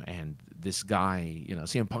 Mhm. and this guy,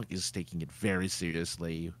 CM Punk is taking it very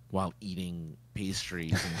seriously while eating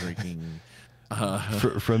pastries and drinking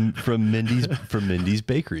From Mindy's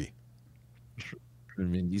Bakery.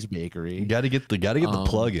 from Mindy's You Bakery. got to get the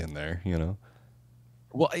plug Um, in there, you know.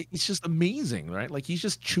 Well, it's just amazing, right? Like he's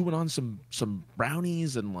just chewing on some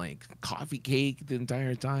brownies and like coffee cake the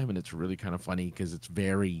entire time, and it's really kind of funny because it's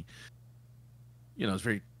very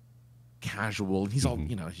casual. And he's all, Hmm.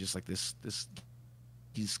 he's just like this.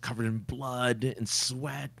 He's covered in blood and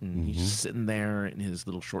sweat, and he's Hmm. just sitting there in his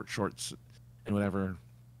little short shorts and whatever.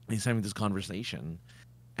 And he's having this conversation,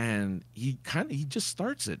 and he just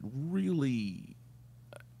starts it really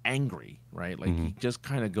angry, right? Like Hmm. he just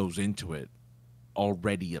kind of goes into it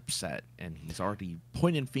already upset, and he's already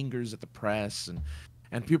pointing fingers at the press,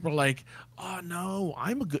 and people are like, oh no,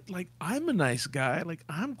 I'm a nice guy, like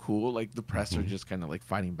I'm cool, like the press are Hmm. just kind of like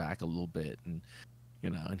fighting back a little bit, and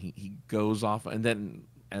he goes off, and then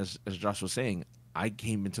as Josh was saying, I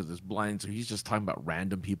came into this blind, so he's just talking about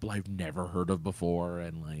random people I've never heard of before,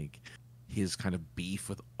 and like his kind of beef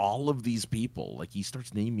with all of these people. Like he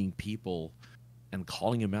starts naming people and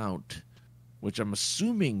calling him out, which I'm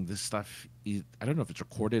assuming this stuff I don't know if it's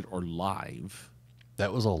recorded or live.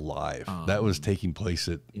 That was all live. That was Um, taking place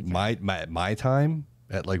at okay. my time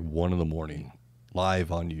at like 1 a.m,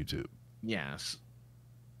 live on YouTube. Yes.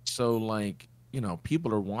 So like,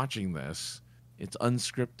 people are watching this. It's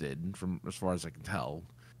unscripted from as far as I can tell.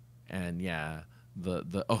 And yeah,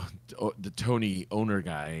 the Tony owner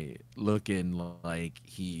guy looking like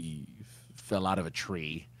he fell out of a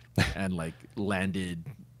tree and like landed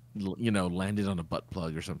on a butt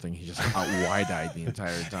plug or something. He just got wide-eyed the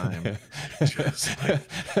entire time. Just like,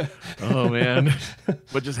 oh man,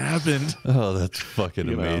 what just happened? Oh, that's fucking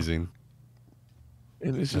You know, amazing.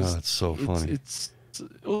 and it's Oh, just it's so funny. it's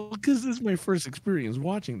well, because this is my first experience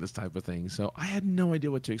watching this type of thing, so I had no idea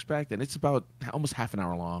what to expect, and it's about almost half an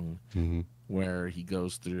hour long, Hmm. where he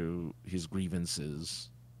goes through his grievances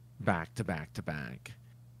back to back to back,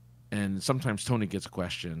 and sometimes Tony gets a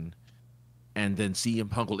question, and then CM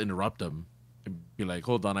Punk will interrupt him and be like,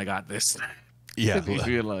 "Hold on, I got this." Yeah. And you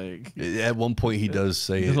feel like At one point, he does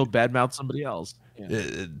say he'll it. badmouth somebody else.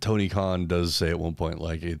 Yeah. Tony Khan does say at one point,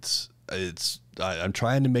 like I'm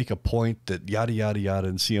trying to make a point that yada yada yada,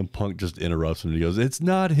 and CM Punk just interrupts him. And he goes, "It's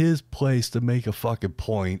not his place to make a fucking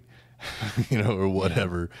point," or Yeah.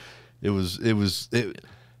 whatever.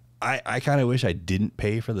 I kind of wish I didn't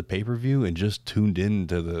pay for the pay-per-view and just tuned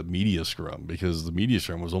into the media scrum, because the media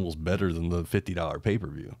scrum was almost better than the $50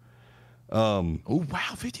 pay-per-view. Oh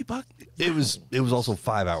wow, $50. It was also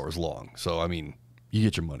 5 hours long, so I mean, you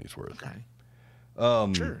get your money's worth. Okay.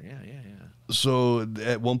 Um, Sure. Yeah. so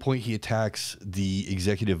at one point he attacks the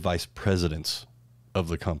executive vice presidents of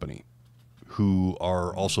the company, who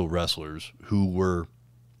are also wrestlers who were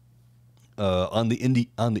on the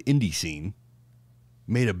indie scene,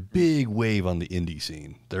 made a big wave on the indie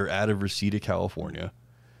scene. They're out of Reseda, California.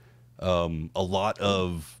 A lot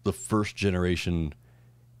of the first generation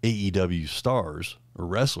AEW stars or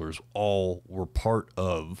wrestlers all were part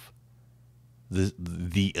of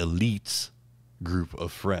the elites group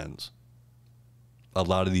of friends. A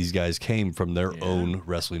lot of these guys came from their Yeah. own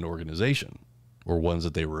wrestling organization or ones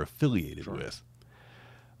that they were affiliated Sure. with.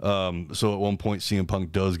 So at one point, CM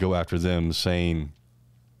Punk does go after them, saying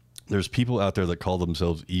there's people out there that call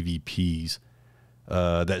themselves EVPs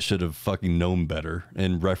that should have fucking known better,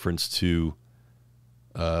 in reference to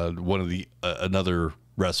one of the another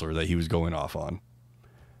wrestler that he was going off on.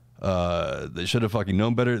 They should have fucking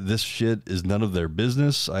known better. This shit is none of their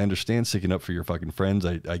business. I understand sticking up for your fucking friends.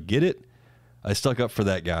 I get it. I stuck up for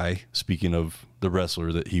that guy, speaking of the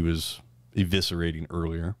wrestler that he was eviscerating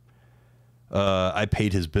earlier. I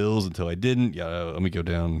paid his bills until I didn't. Yeah, let me go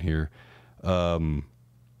down here.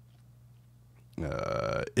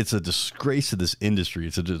 It's a disgrace to this industry.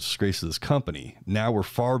 It's a disgrace to this company. Now we're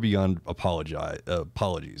far beyond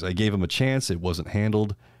apologies. I gave him a chance. It wasn't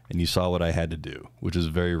handled, and you saw what I had to do, which is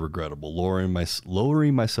very regrettable, lowering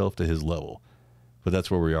myself to his level. But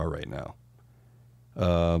that's where we are right now.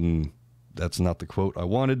 That's not the quote I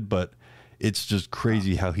wanted, but it's just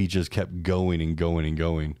crazy how he just kept going and going and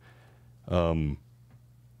going.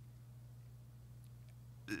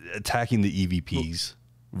 Attacking the EVPs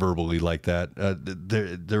verbally like that.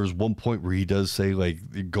 There was one point where he does say,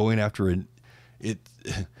 like, going after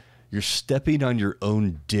you're stepping on your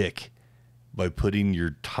own dick by putting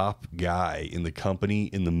your top guy in the company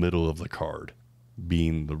in the middle of the card,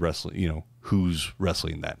 being the wrestling, who's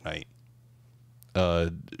wrestling that night.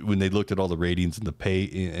 when they looked at all the ratings and the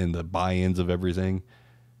pay and the buy-ins of everything,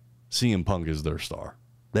 CM Punk is their star.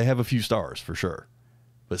 They have a few stars for sure,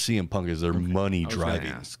 but CM Punk is their money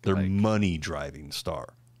driving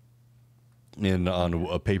star. And on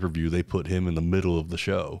a pay-per-view, they put him in the middle of the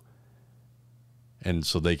show, and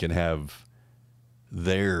so they can have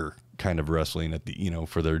their kind of wrestling at the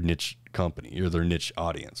for their niche company or their niche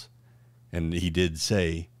audience. And he did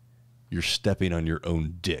say, "You're stepping on your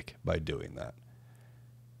own dick by doing that."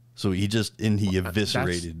 So he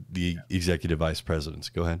eviscerated the executive vice presidents.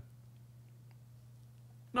 Go ahead.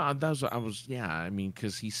 No, I mean,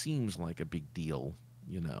 because he seems like a big deal,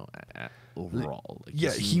 overall. Like,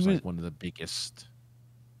 yeah, he was like one of the biggest.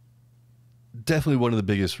 Definitely one of the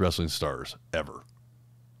biggest wrestling stars ever.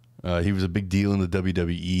 He was a big deal in the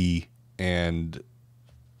WWE and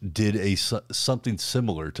did something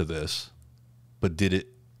similar to this, but did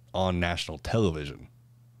it on national television,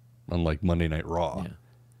 unlike Monday Night Raw.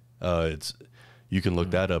 Yeah. You can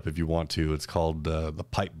look that up if you want to. It's called the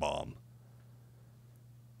Pipe Bomb,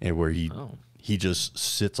 and where he just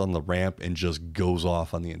sits on the ramp and just goes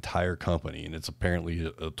off on the entire company, and it's apparently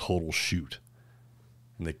a total shoot.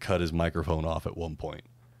 And they cut his microphone off at one point.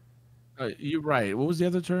 You're right. What was the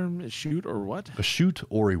other term? A shoot or what? A shoot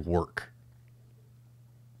or a work.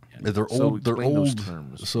 Yeah. They're old. They're old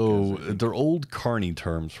terms. So they're old carny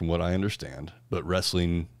terms, from what I understand. But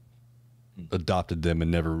wrestling adopted them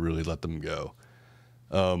and never really let them go.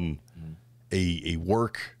 A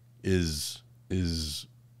work is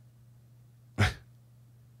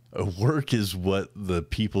a work is what the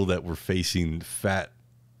people that were facing fat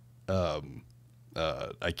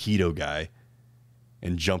Aikido guy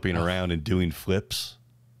and jumping around and doing flips,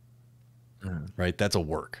 right? That's a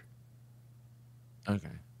work. Okay.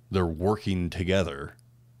 They're working together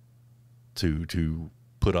to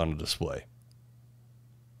put on a display.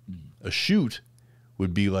 A shoot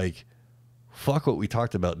would be like, fuck what we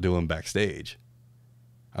talked about doing backstage.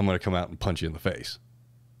 I'm going to come out and punch you in the face.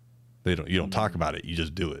 You don't talk about it. You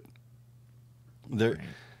just do it. There, right.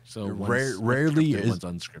 So rarely is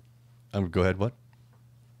unscripted. Go ahead. What?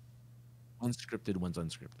 Unscripted, one's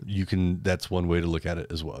unscripted. That's one way to look at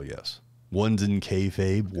it as well. Yes. One's in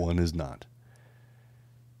kayfabe, one is not.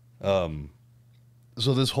 So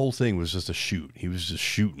this whole thing was just a shoot. He was just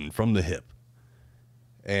shooting from the hip.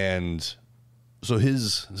 And so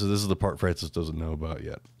this is the part Francis doesn't know about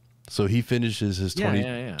yet. So he finishes his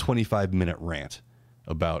 25-minute rant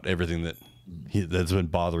about everything that's been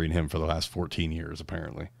bothering him for the last 14 years,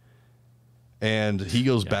 apparently. And he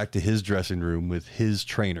goes back to his dressing room with his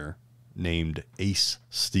trainer named Ace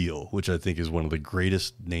Steel, which I think is one of the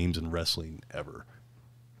greatest names in wrestling ever.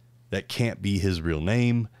 That can't be his real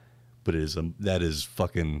name, but that is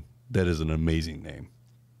an amazing name.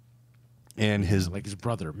 And like his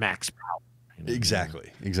brother, Max Power.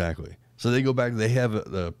 Exactly. So they go back, they have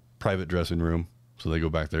a private dressing room. So they go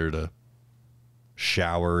back there to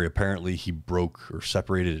shower. Apparently he broke or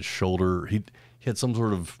separated his shoulder. He had some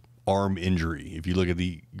sort of arm injury. If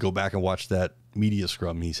you go back and watch that media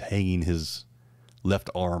scrum, he's hanging his left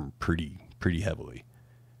arm pretty heavily.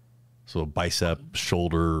 So a bicep,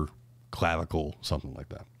 shoulder, clavicle, something like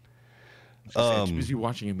that. Too busy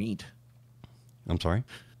watching him eat. I'm sorry?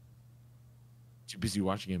 Too busy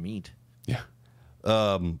watching him eat. Yeah.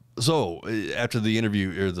 So after the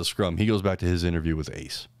interview or the scrum, he goes back to his interview with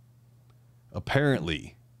Ace.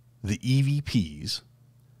 Apparently, the EVPs,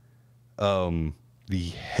 the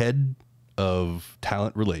head of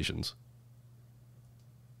talent relations,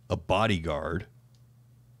 a bodyguard,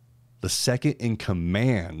 the second in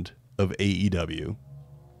command of AEW,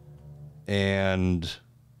 and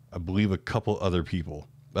I believe a couple other people,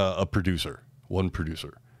 one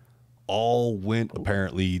producer, all went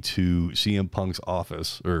apparently to CM Punk's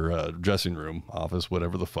office or dressing room, office,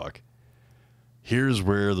 whatever the fuck. Here's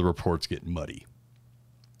where the reports get muddy.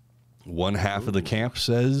 One half of the camp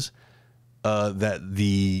says that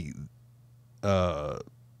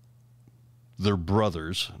their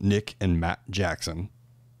brothers, Nick and Matt Jackson,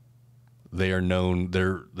 they are known,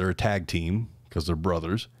 they're a tag team because they're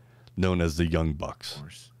brothers, known as the Young Bucks. Of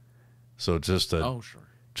course. So just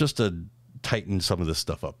to tighten some of this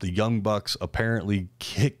stuff up, the Young Bucks apparently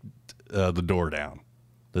kicked the door down.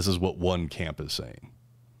 This is what one camp is saying.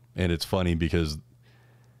 And it's funny because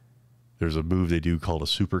there's a move they do called a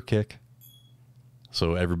super kick.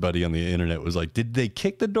 So everybody on the internet was like, did they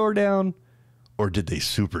kick the door down or did they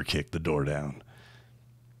super kick the door down?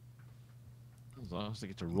 I was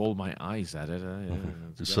like, to roll my eyes at it.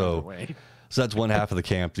 So that's one half of the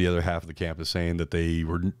camp. The other half of the camp is saying that they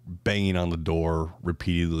were banging on the door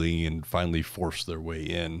repeatedly and finally forced their way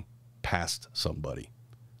in past somebody.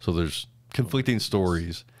 So there's conflicting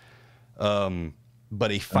stories.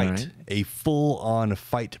 But a full-on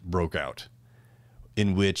fight broke out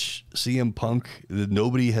in which CM Punk,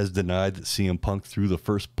 nobody has denied that CM Punk threw the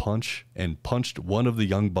first punch and punched one of the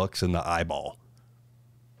Young Bucks in the eyeball.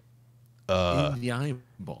 In the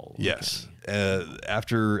eyeball. Yes.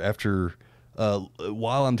 Okay.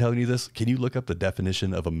 While I'm telling you this, can you look up the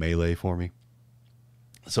definition of a melee for me?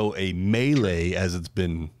 So a melee, as it's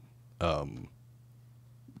been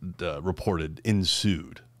reported,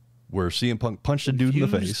 ensued, where CM Punk punched a dude in the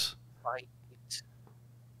face.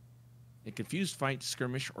 A confused fight,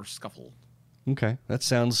 skirmish, or scuffle. Okay, that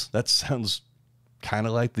sounds kind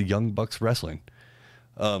of like the Young Bucks wrestling.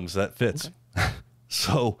 So that fits. Okay.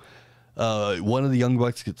 So one of the Young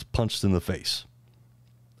Bucks gets punched in the face.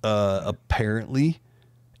 Apparently,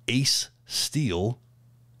 Ace Steel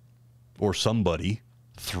or somebody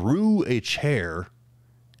threw a chair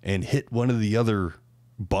and hit one of the other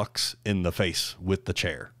Bucks in the face with the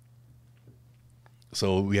chair.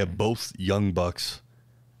 So we have both Young Bucks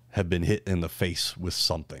have been hit in the face with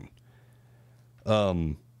something.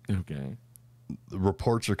 Okay.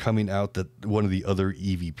 Reports are coming out that one of the other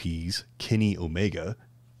EVPs, Kenny Omega,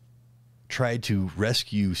 tried to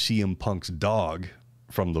rescue CM Punk's dog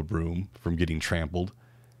from the room from getting trampled.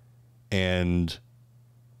 And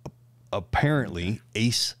apparently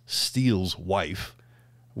Ace Steel's wife,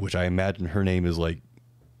 which I imagine her name is like,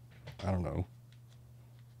 I don't know,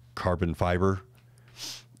 carbon fiber.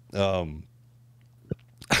 Oh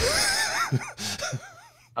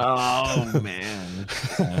man,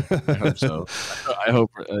 I hope so. I hope,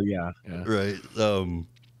 yeah. Right. I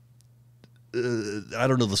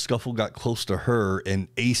don't know. The scuffle got close to her, and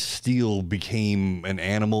Ace Steel became an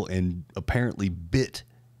animal and apparently bit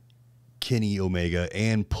Kenny Omega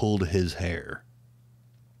and pulled his hair.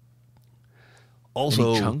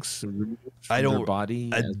 Also, any chunks from their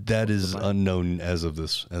body. That is unknown as of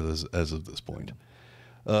this point.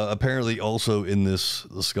 Apparently, also in the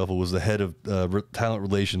scuffle was the head of talent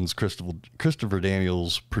relations, Christopher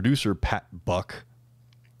Daniels, producer Pat Buck,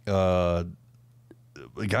 a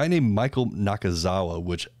guy named Michael Nakazawa,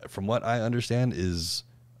 which, from what I understand, is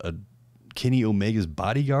a Kenny Omega's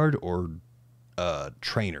bodyguard or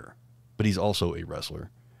trainer, but he's also a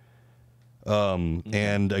wrestler.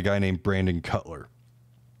 And a guy named Brandon Cutler.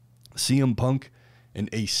 CM Punk and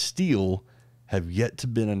Ace Steel have yet to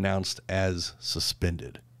been announced as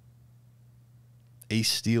suspended. Ace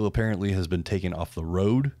Steel apparently has been taken off the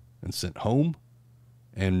road and sent home,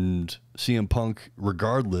 and CM Punk,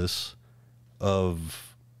 regardless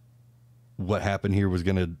of what happened here, was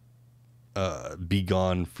going to be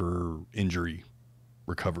gone for injury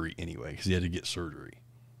recovery anyway, because he had to get surgery.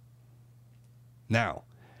 Now,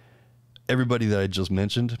 everybody that I just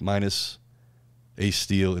mentioned, minus Ace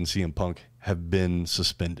Steel and CM Punk, have been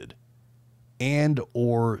suspended and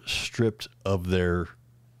or stripped of their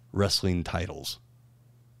wrestling titles.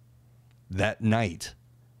 That night,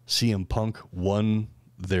 CM Punk won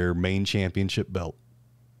their main championship belt.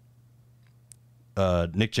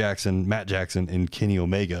 Matt Jackson, and Kenny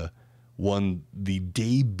Omega won the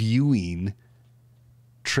debuting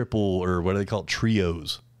triple, or what do they call it,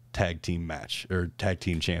 trios tag team match, or tag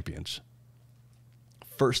team champions.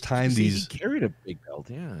 First time he carried a big belt.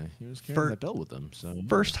 Yeah, he was carrying that belt with them. So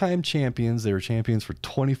first time champions. They were champions for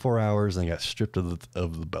 24 hours and they got stripped of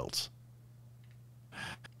the belts.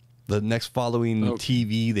 The next following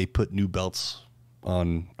TV, they put new belts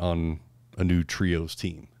on a new trios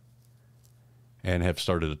team and have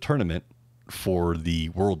started a tournament for the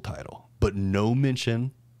world title, but no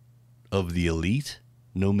mention of the Elite,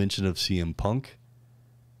 no mention of CM Punk.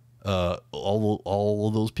 All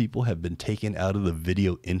of those people have been taken out of the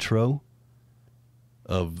video intro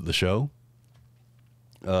of the show.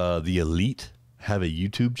 The Elite have a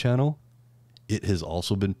YouTube channel. It has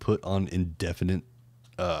also been put on indefinite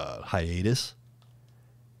hiatus.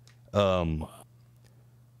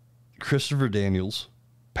 Christopher Daniels,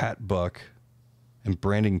 Pat Buck, and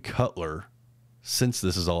Brandon Cutler, since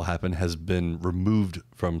this has all happened, has been removed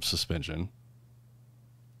from suspension.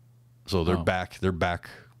 So they're back. They're back.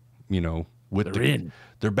 You know,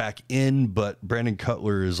 they're back in, but Brandon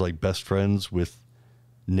Cutler is like best friends with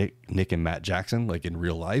Nick and Matt Jackson, like in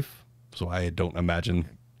real life. So I don't imagine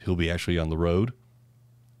he'll be actually on the road.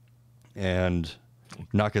 And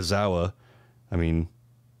Nakazawa, I mean,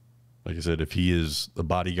 like I said, if he is the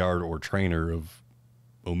bodyguard or trainer of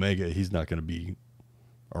Omega, he's not going to be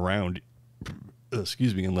around,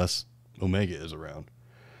 unless Omega is around.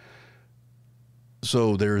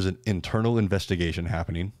 So there is an internal investigation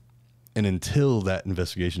happening. And until that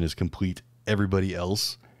investigation is complete, everybody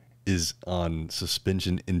else is on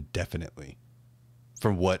suspension indefinitely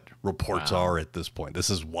from what reports are at this point. This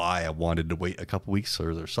is why I wanted to wait a couple weeks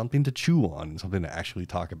so there's something to chew on and something to actually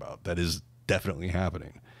talk about. That is definitely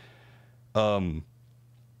happening. And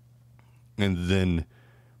then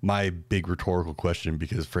my big rhetorical question,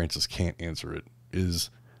 because Francis can't answer it, is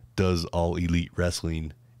does All Elite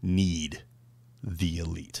Wrestling need the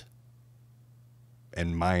elite?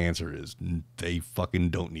 And my answer is they fucking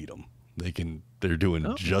don't need them. They're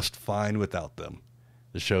doing just fine without them.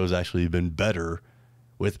 The show's actually been better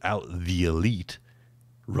without the elite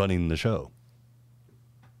running the show.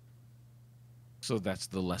 So that's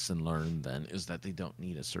the lesson learned then, is that they don't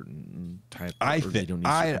need a certain type. I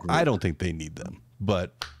don't think they need them,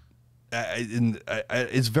 but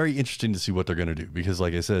it's very interesting to see what they're going to do, because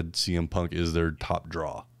like I said, CM Punk is their top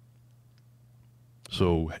draw.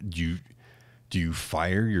 So do you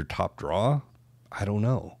fire your top draw? I don't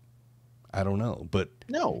know. But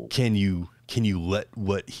no. Can you let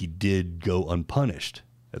what he did go unpunished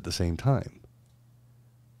at the same time?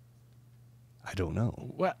 I don't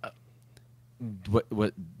know.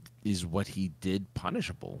 What is what he did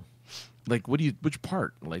punishable? Like, which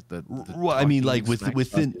part? Like the well, I mean, like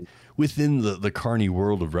within the carny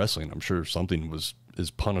world of wrestling, I'm sure something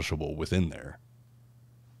is punishable within there.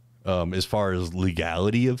 As far as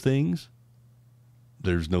legality of things,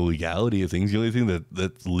 there's no legality of things. The only thing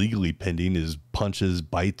that's legally pending is punches,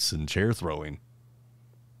 bites, and chair throwing.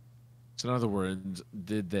 So in other words,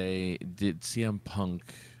 did CM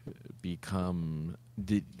Punk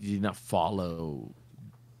did he not follow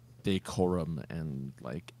decorum and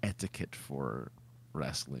like etiquette for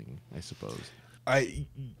wrestling, I suppose?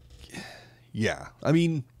 Yeah. I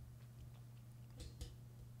mean,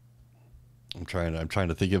 I'm trying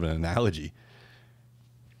to think of an analogy.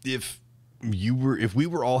 If we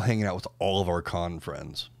were all hanging out with all of our con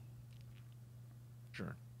friends.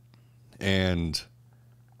 Sure. And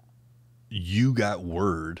you got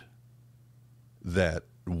word that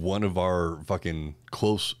one of our fucking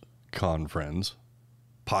close con friends,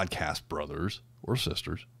 podcast brothers or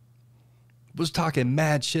sisters, was talking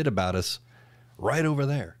mad shit about us right over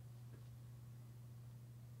there.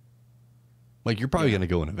 Like, you're probably going to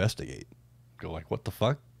go and investigate. Go like, what the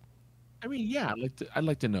fuck? I mean, yeah, I'd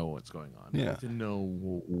like to know what's going on. Yeah. I'd like to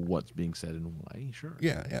know what's being said and why. Sure.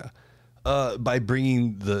 Yeah. By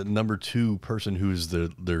bringing the number 2 person who's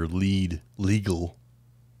their lead legal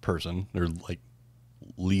person, their like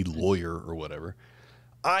lead lawyer or whatever.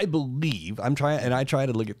 I believe I try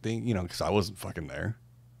to look at things, because I wasn't fucking there.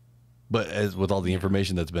 But as with all the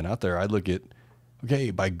information that's been out there, I look at,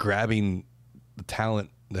 okay, by grabbing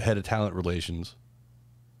the head of talent relations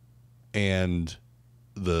and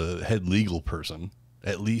the head legal person,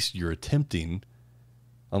 at least you're attempting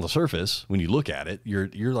on the surface, when you look at it,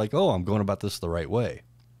 you're like, oh, I'm going about this the right way.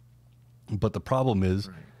 But the problem is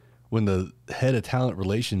when the head of talent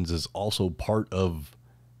relations is also part of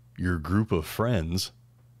your group of friends.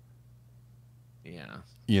 Yeah.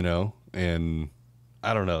 And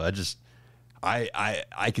I don't know.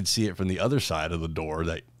 I could see it from the other side of the door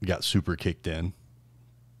that got super kicked in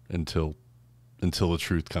until the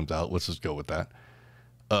truth comes out. Let's just go with that.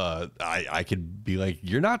 I could be like,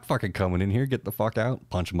 you're not fucking coming in here. Get the fuck out.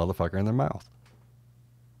 Punch a motherfucker in their mouth.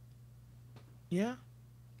 Yeah.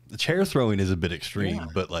 The chair throwing is a bit extreme,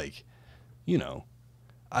 but like,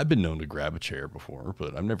 I've been known to grab a chair before,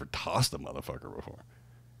 but I've never tossed a motherfucker before.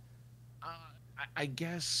 I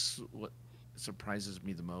guess what surprises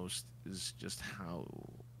me the most is just how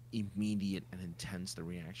immediate and intense the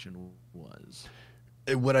reaction was.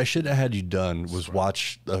 What I should have had you done was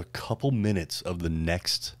watch a couple minutes of the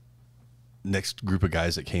next group of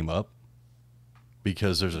guys that came up,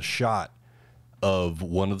 because there's a shot of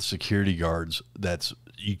one of the security guards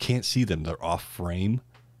you can't see them. They're off frame,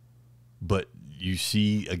 but you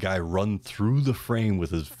see a guy run through the frame with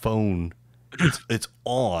his phone. It's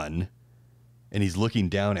on, and he's looking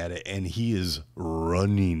down at it, and he is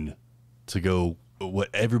running to go. What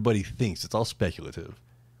everybody thinks, it's all speculative,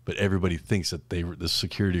 but everybody thinks that the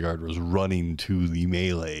security guard was running to the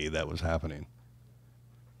melee that was happening.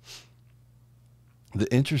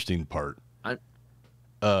 The interesting part,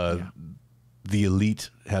 the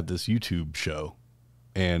Elite have this YouTube show,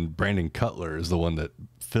 and Brandon Cutler is the one that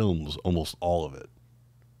films almost all of it.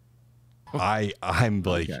 I'm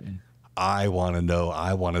like, okay. I want to know.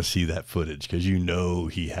 I want to see that footage, because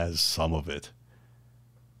he has some of it.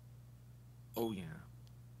 Oh yeah.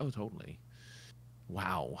 Oh totally.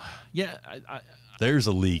 Wow. Yeah. There's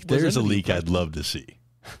a leak. There's a leak I'd love to see.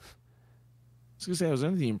 I was gonna say, I was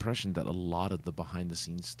under the impression that a lot of the behind the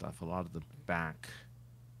scenes stuff, a lot of the back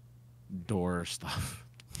door stuff,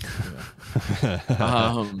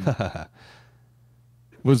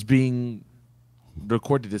 was being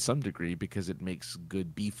recorded to some degree because it makes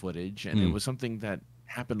good B footage, and it Mm. was something that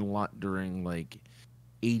happened a lot during like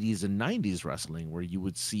 80s and 90s wrestling, where you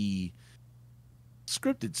would see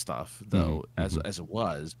scripted stuff though, Mm-hmm. as it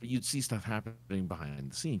was, but you'd see stuff happening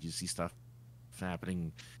behind the scenes. You'd see stuff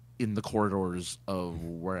happening in the corridors of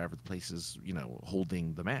wherever the place is,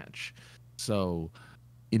 holding the match. So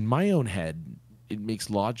in my own head, it makes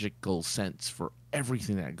logical sense for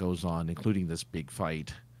everything that goes on, including this big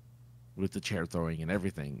fight with the chair throwing and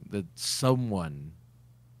everything, that someone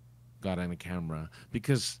got on a camera,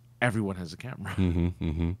 because everyone has a camera. Mm-hmm.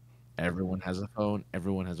 Mm-hmm. Everyone has a phone.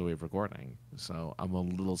 Everyone has a way of recording. So I'm a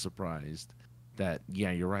little surprised that,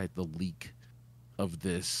 yeah, you're right. The leak of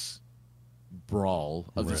this brawl,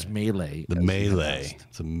 of this Right. melee. The as you have melee.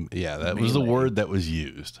 asked. Yeah, that was the Melee. word that was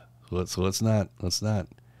used. So let's not.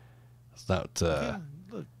 Yeah,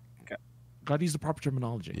 look, got to use the proper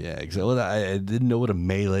terminology. Yeah, exactly. Well, I didn't know what a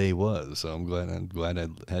melee was, so I'm glad I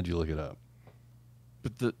had you look it up.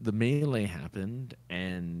 But the melee happened,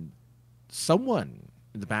 and someone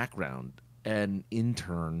in the background, an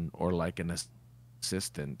intern or like an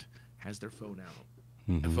assistant, has their phone out.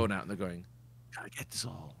 Mhm. And they're going, "Gotta get this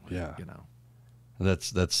all." Like, Yeah. you know.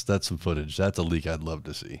 That's some footage. That's a leak I'd love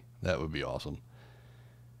to see. That would be awesome.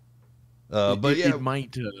 It, But it, yeah, it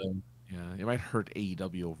might, it might hurt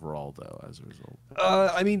AEW overall though as a result.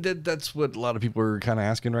 I mean that's what a lot of people are kind of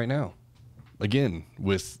asking right now. Again,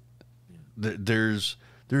 with there's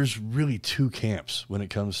really two camps when it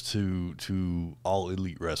comes to all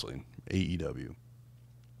elite wrestling, AEW.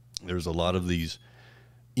 There's a lot of these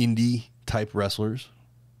indie type wrestlers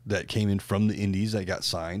that came in from the indies that got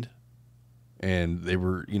signed, and they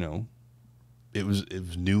were, it was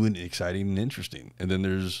new and exciting and interesting. And then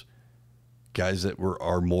there's guys that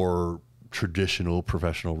are more traditional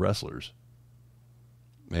professional wrestlers.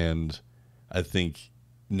 And I think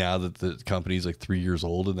now that the company's like 3 years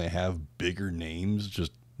old and they have bigger names,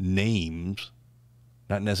 just names,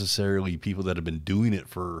 not necessarily people that have been doing it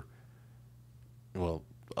for, well,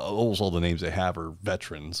 almost all the names they have are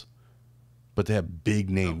veterans, but they have big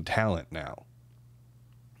name talent now.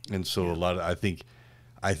 And so a lot of, I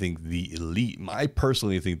think the elite, I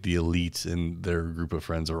personally think the elites and their group of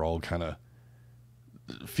friends are all kind of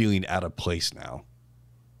feeling out of place now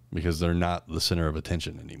because they're not the center of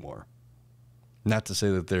attention anymore. Not to say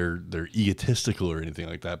that they're egotistical or anything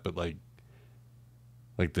like that, but like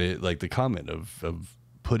the comment of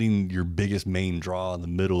putting your biggest main draw in the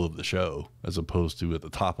middle of the show as opposed to at the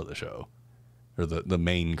top of the show or the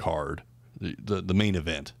main card, the main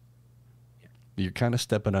event. You're kind of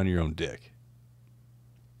stepping on your own dick.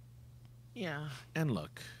 Yeah, and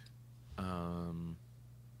look,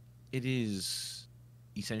 it is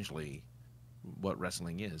essentially what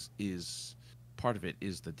wrestling is part of it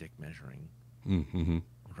is the dick measuring, Mm-hmm.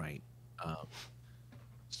 right?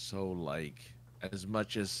 So like, as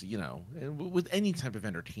much as, with any type of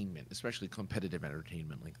entertainment, especially competitive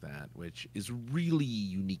entertainment like that, which is really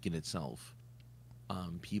unique in itself,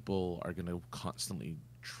 people are going to constantly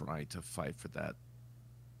try to fight for that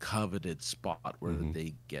coveted spot where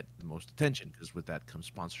they get the most attention, because with that comes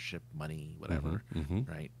sponsorship, money, whatever,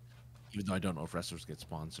 right? Even though I don't know if wrestlers get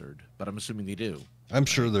sponsored, but I'm assuming they do. I'm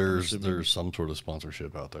sure Right? there's some sort of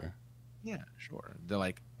sponsorship out there. Yeah, sure. They're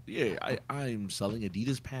like, yeah, I'm selling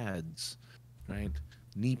Adidas pads, right?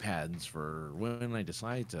 Knee pads for when I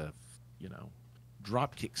decide to,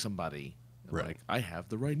 drop kick somebody. Right. Like, I have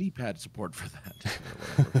the right knee pad support for that.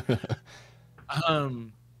 Or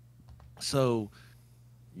whatever. So,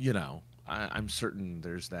 I'm certain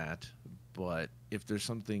there's that. But if there's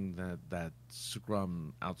something that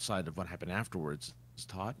Scrum, outside of what happened afterwards, has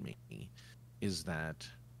taught me, is that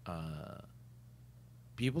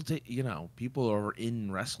people people are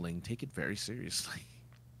in wrestling take it very seriously.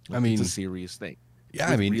 I mean, it's a serious thing. Yeah,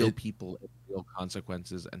 With I mean, real people, real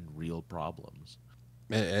consequences, and real problems.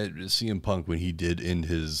 CM Punk, when he did end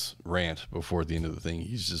his rant before the end of the thing,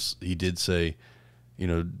 he did say,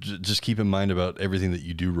 just keep in mind about everything that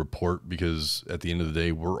you do report, because at the end of the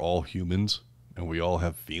day, we're all humans and we all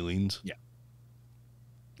have feelings. Yeah.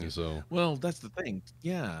 And so, well, that's the thing.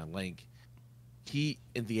 Yeah, like he,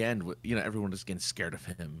 in the end, everyone was getting scared of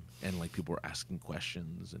him, and like people were asking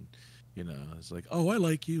questions, and it's like, oh, I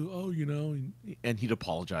like you, oh, and he'd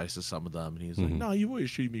apologize to some of them, and he's like, no, you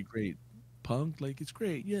always treat me great, Punk, like it's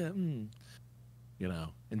great, yeah, and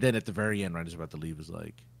then at the very end, right as about to leave, was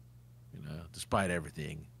like, despite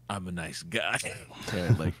everything, I'm a nice guy.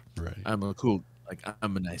 Like, right. I'm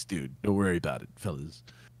a nice dude. Don't worry about it, fellas.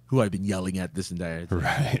 Who I've been yelling at this entire time.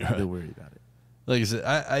 Right. Don't worry about it. Like I said,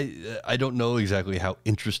 I don't know exactly how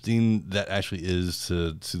interesting that actually is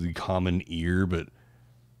to the common ear, but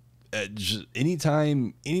just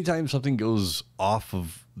anytime something goes off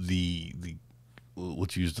of the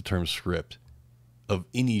let's use the term script of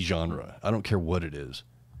any genre, I don't care what it is,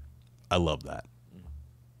 I love that.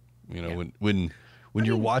 You know, when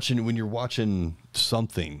you're watching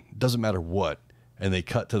something, doesn't matter what, and they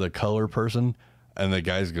cut to the color person, and the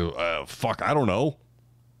guys go, "Fuck, I don't know,"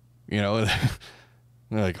 you know, and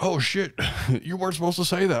they're like, "Oh shit, you weren't supposed to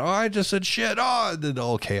say that." "Oh, I just said shit." Oh, and then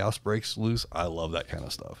all chaos breaks loose. I love that kind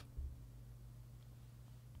of stuff.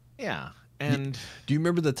 Yeah, and do you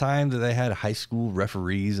remember the time that they had high school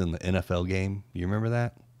referees in the NFL game? Do you remember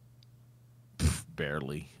that?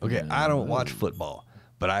 Barely. Okay, I don't watch football,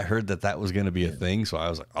 but I heard that was going to be a thing, so I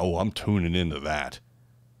was like, "Oh, I'm tuning into that."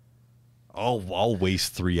 I'll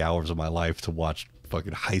waste 3 hours of my life to watch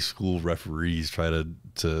fucking high school referees try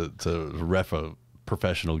to ref a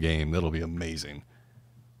professional game. That'll be amazing.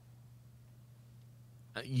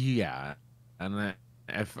 Yeah, and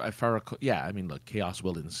if I recall, yeah, I mean, look, chaos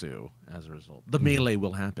will ensue as a result. The melee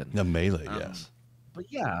will happen. The melee, yes. But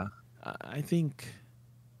yeah, I think,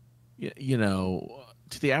 you know,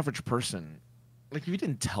 to the average person, like if you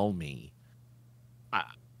didn't tell me,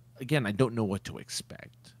 again, I don't know what to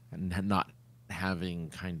expect, and not having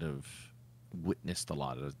kind of witnessed a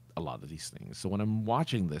lot of these things. So when I'm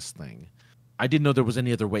watching this thing, I didn't know there was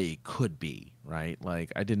any other way it could be, right?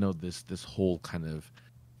 Like I didn't know this whole kind of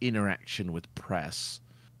interaction with press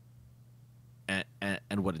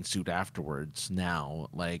and what ensued afterwards. Now,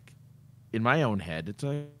 like in my own head, it's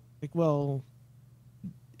like well,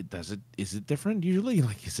 is it different usually?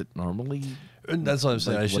 Like, is it normally? And that's what I'm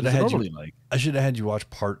saying. Like, I should have had you watch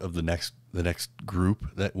part of the next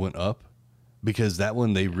group that went up, because that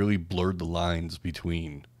one they really blurred the lines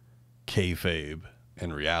between kayfabe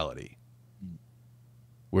and reality,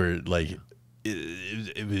 where like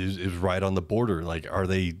it was right on the border. Like, are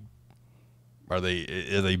they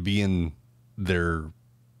being their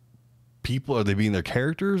people? Are they being their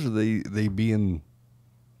characters? Are they being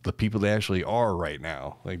the people they actually are right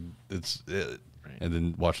now? Like right. And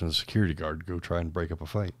then watching the security guard go try and break up a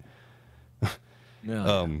fight.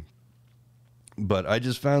 Yeah. But I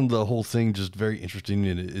just found the whole thing just very interesting,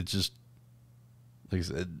 and it just, like I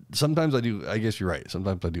said, sometimes I do. I guess you're right.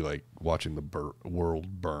 Sometimes I do like watching the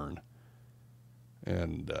world burn,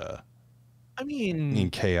 and I mean, in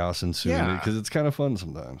chaos ensuing, because it's kind of fun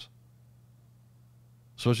sometimes,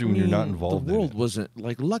 especially when you're not involved. The world wasn't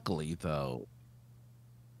like, luckily though.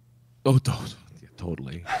 Oh,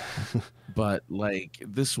 totally. But like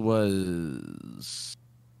this was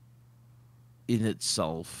in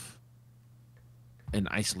itself an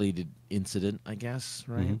isolated incident, I guess,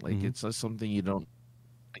 right? Mm-hmm, like it's something you don't,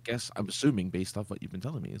 I guess I'm assuming based off what you've been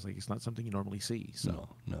telling me, is like it's not something you normally see. So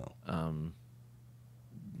no.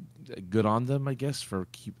 Good on them, I guess, for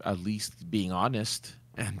at least being honest.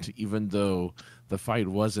 And even though the fight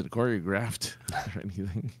wasn't choreographed or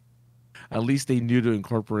anything, at least they knew to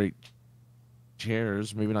incorporate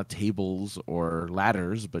chairs, maybe not tables or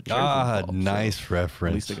ladders, but chairs. Nice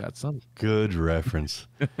reference. At least they got some. Good reference.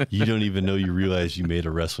 You don't even know you realize you made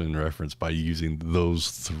a wrestling reference by using those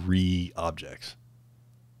 3 objects.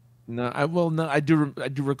 No, I do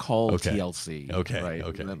recall TLC. Okay, right?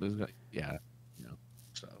 okay. Yeah,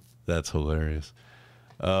 so that's hilarious.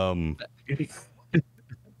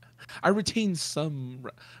 I retain some,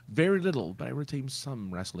 very little, but I retain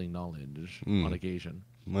some wrestling knowledge on occasion.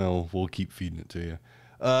 Well, we'll keep feeding it to you.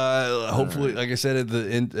 Hopefully, like I said at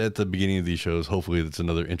the beginning of these shows, hopefully it's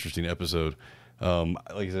another interesting episode. Like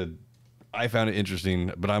I said, I found it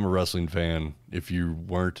interesting, but I'm a wrestling fan. If you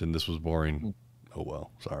weren't and this was boring, oh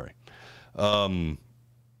well, sorry.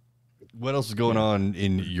 What else is going on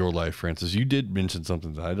in your life, Francis? You did mention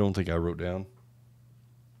something that I don't think I wrote down,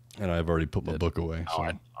 and I've already put my book away.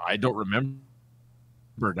 So. I don't remember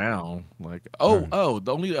now. Like, the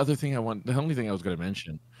only thing I was going to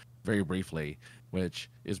mention very briefly, which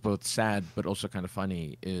is both sad but also kind of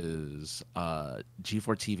funny, is G4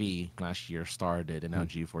 TV last year started, and now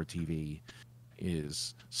G4 TV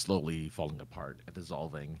is slowly falling apart and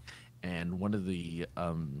dissolving. And one of the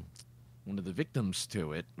victims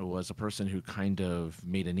to it was a person who kind of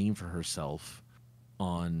made a name for herself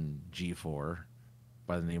on G4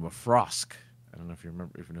 by the name of Frosk. I don't know if you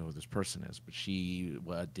know who this person is, but she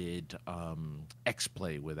did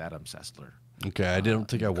X-Play with Adam Sessler. Okay, I don't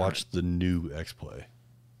think I watched the new X-Play.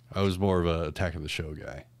 I was more of a Attack of the Show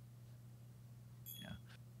guy. Yeah.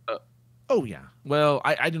 Oh yeah. Well,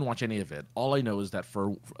 I didn't watch any of it. All I know is that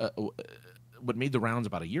for what made the rounds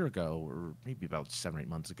about a year ago, or maybe about 7 or 8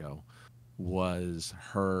 months ago, was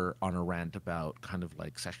her on a rant about kind of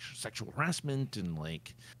like sexual harassment, and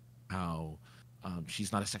like how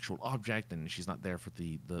she's not a sexual object, and she's not there for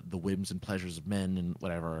the whims and pleasures of men and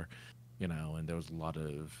whatever, you know. And there was a lot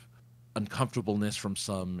of uncomfortableness from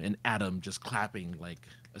some, and Adam just clapping like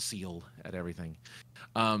a seal at everything.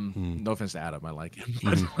 No offense to Adam, I like him,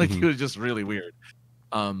 but like it was just really weird.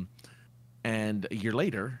 And a year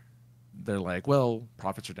later, they're like, well,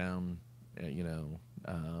 profits are down, you know,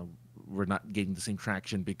 we're not getting the same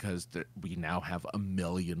traction because we now have a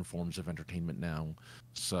million forms of entertainment now.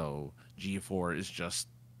 So G4 is just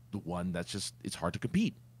the one that's just, it's hard to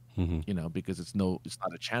compete, you know, because it's not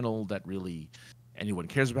a channel that really anyone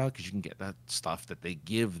cares about, because you can get that stuff that they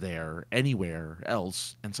give there anywhere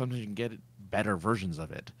else. And sometimes you can get better versions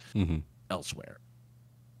of it elsewhere.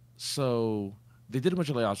 So they did a bunch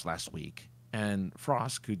of layoffs last week, and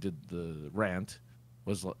Frost, who did the rant,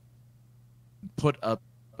 was put up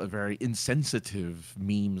a very insensitive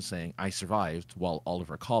meme saying, I survived while all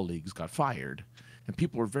of our colleagues got fired. And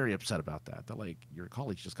people were very upset about that. They're like, your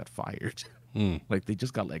colleagues just got fired. Like, they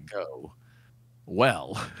just got let go.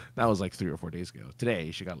 Well, that was like 3 or 4 days ago.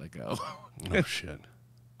 Today, she got let go. Oh, shit.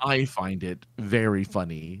 I find it very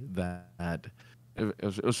funny that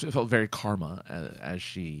it felt very karma as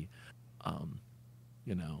she,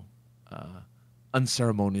 you know,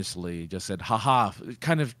 unceremoniously just said, haha,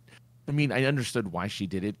 kind of. I mean, I understood why she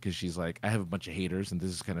did it, because she's like, I have a bunch of haters, and this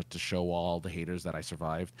is kind of to show all the haters that I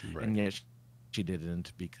survived. Right. And yet she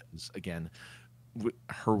didn't, because again,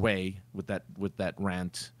 her way with that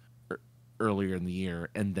rant earlier in the year,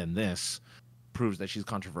 and then this proves that she's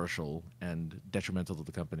controversial and detrimental to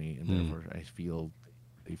the company, and therefore I feel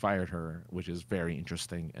they fired her, which is very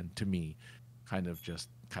interesting, and to me, kind of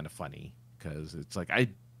funny, because it's like, I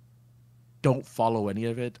don't follow any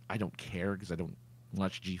of it. I don't care, because I don't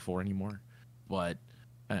watch G4 anymore, but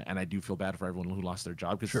and I do feel bad for everyone who lost their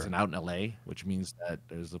job, because it's out in LA, which means that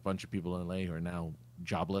there's a bunch of people in LA who are now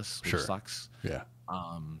jobless, which sucks. Yeah.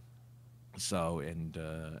 So, and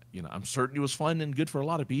you know, I'm certain it was fun and good for a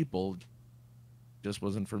lot of people, just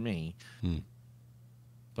wasn't for me.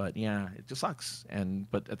 But yeah, it just sucks.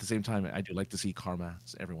 But at the same time, I do like to see karma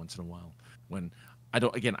every once in a while. When I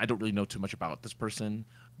don't really know too much about this person,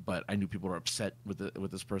 but I knew people were upset with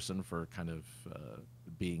this person for kind of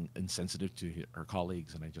being insensitive to her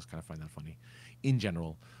colleagues, and I just kind of find that funny in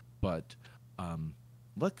general. But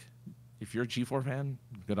look, if you're a G4 fan,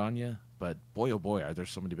 good on you. But boy, oh boy, are there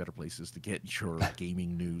so many better places to get your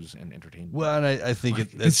gaming news and entertainment. Well, and I think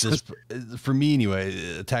it's just, for me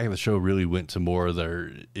anyway, Attack of the Show really went to more of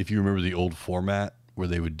their, if you remember the old format where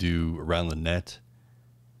they would do Around the Net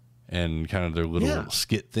and kind of their little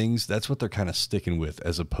skit things, that's what they're kind of sticking with,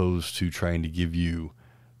 as opposed to trying to give you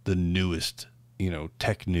the newest, you know,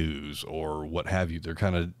 tech news or what have you.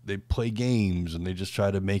 They play games, and they just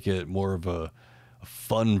try to make it more of a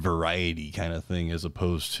fun variety kind of thing, as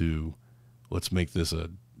opposed to, let's make this a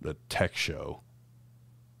tech show.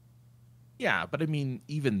 Yeah, but I mean,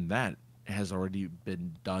 even that has already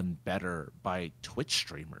been done better by Twitch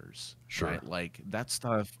streamers. Sure. Right? Like, that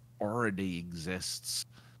stuff already exists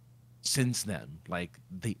since then. Like,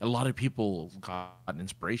 a lot of people got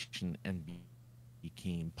inspiration and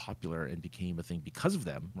became popular and became a thing because of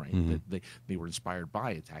them, right? They were inspired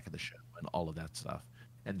by Attack of the Show and all of that stuff,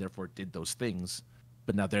 and therefore did those things.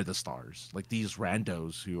 But now they're the stars. Like, these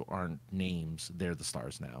randos who aren't names, they're the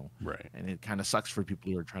stars now. Right. And it kind of sucks for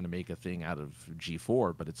people who are trying to make a thing out of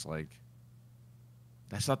G4, but it's like,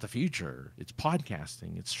 that's not the future. It's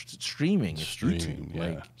podcasting. It's streaming. It's YouTube. Yeah.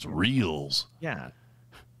 Like, it's Reels. Yeah.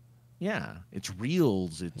 Yeah. It's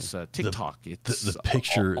Reels. It's TikTok. It's the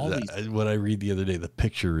picture. What I read the other day, the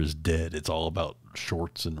picture is dead. It's all about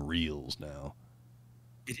shorts and Reels now.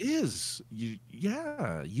 It is.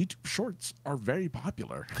 YouTube Shorts are very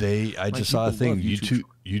popular. I just saw a thing.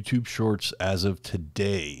 YouTube Shorts, as of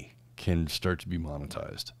today, can start to be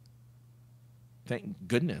monetized. Thank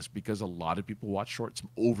goodness, because a lot of people watch shorts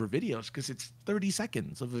over videos, because it's 30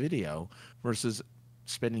 seconds of a video versus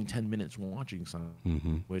spending 10 minutes watching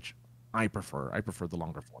something, which I prefer. I prefer the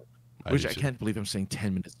longer form. Which I can't believe I'm saying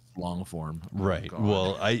 10 minutes long form. Right. Oh,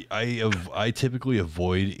 well, I typically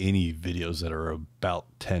avoid any videos that are about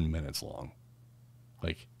 10 minutes long.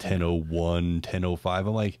 Like 10:01, 10:05. I'm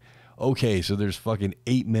like, okay, so there's fucking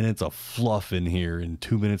 8 minutes of fluff in here and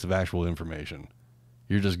 2 minutes of actual information.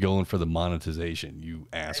 You're just going for the monetization, you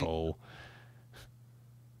asshole.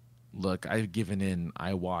 Look, I've given in.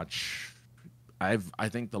 I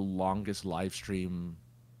think the longest live stream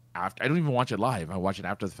after, I don't even watch it live. I watch it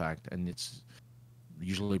after the fact, and it's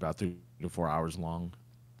usually about 3 to 4 hours long.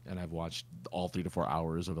 And I've watched all 3 to 4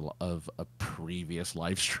 hours of a previous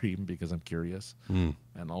live stream because I'm curious, and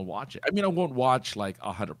I'll watch it. I mean, I won't watch like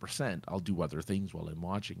 100%. I'll do other things while I'm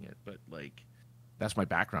watching it, but like, that's my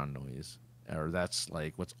background noise, or that's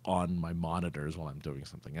like what's on my monitors while I'm doing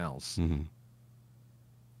something else,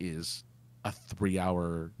 is a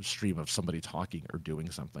 3-hour stream of somebody talking or doing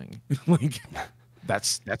something. Like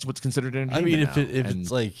that's what's considered entertainment. I mean, if now.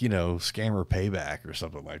 it's like, you know, Scammer Payback or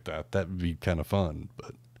something like that, that would be kind of fun.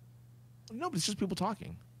 But no, but it's just people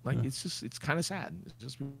talking. Like it's kind of sad. It's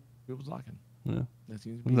just people talking. Yeah, That's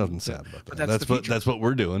nothing sad about that. But That's what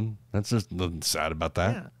we're doing. That's just nothing sad about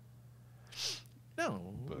that. Yeah.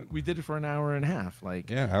 No, we did it for an hour and a half.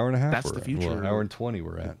 Like, yeah, hour and a half. That's the future. Well, hour and 20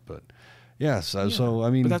 we're at. But yes, so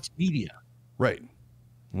I mean, but that's media, right?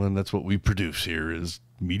 Well, that's what we produce here is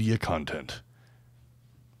media content.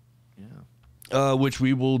 Yeah. Which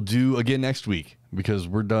we will do again next week because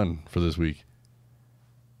we're done for this week.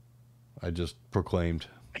 I just proclaimed.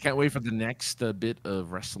 I can't wait for the next bit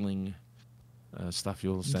of wrestling stuff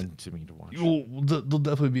you'll send to me to watch. Well, there'll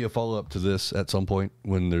definitely be a follow-up to this at some point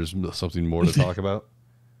when there's something more to talk about.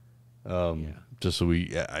 Just so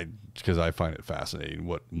because I find it fascinating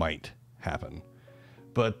what might happen.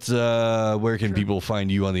 But where can people find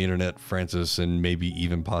you on the internet, Francis, and maybe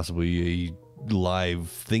even possibly a live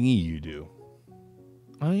thingy you do?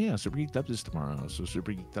 Oh, yeah. Super Geeked Up is tomorrow. So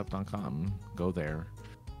supergeekedup.com. Go there.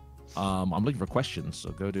 I'm looking for questions,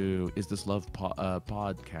 so go to Is This Love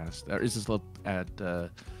podcast, or Is This Love at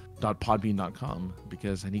 .podbean.com,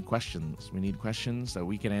 because I need questions. We need questions that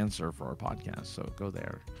we can answer for our podcast, so go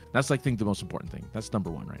there. That's, like, I think the most important thing. That's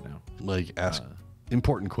number one right now. Like, ask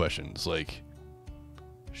important questions, like,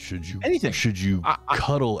 should you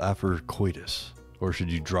cuddle after coitus, or should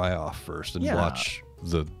you dry off first and watch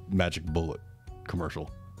the Magic Bullet commercial?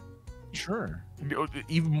 Sure.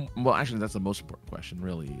 Actually, that's the most important question,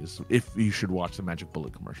 really, is if you should watch the Magic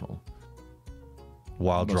Bullet commercial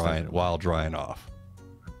while drying off.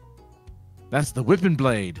 That's the whipping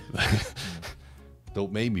blade.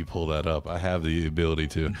 Don't make me pull that up. I have the ability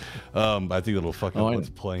to. I think it'll fuck up what's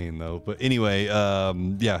playing though. But anyway,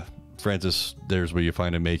 yeah, Francis, there's where you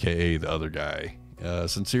find him, aka the other guy.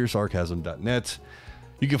 SincereSarcasm.net.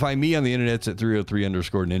 You can find me on the internet at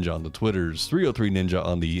 303_ninja on the Twitters, 303ninja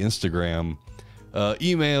on the Instagram.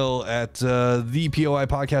 Email at thepoi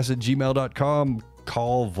podcast at gmail.com.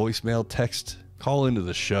 Call, voicemail, text, call into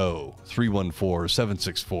the show,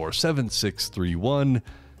 314-764-7631.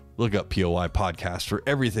 Look up POI Podcast for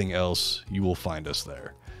everything else. You will find us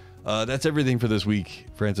there. That's everything for this week.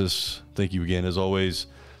 Francis, thank you again, as always.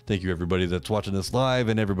 Thank you, everybody that's watching this live,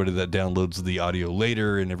 and everybody that downloads the audio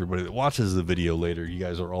later, and everybody that watches the video later. You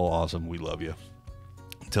guys are all awesome. We love you.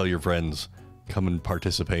 Tell your friends. Come and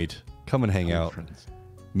participate. Come and hang out. Friends.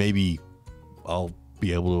 Maybe I'll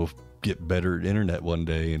be able to get better internet one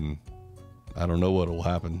day, and I don't know what will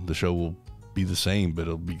happen. The show will be the same, but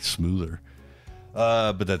it'll be smoother.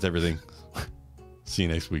 But that's everything. See you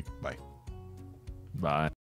next week. Bye. Bye.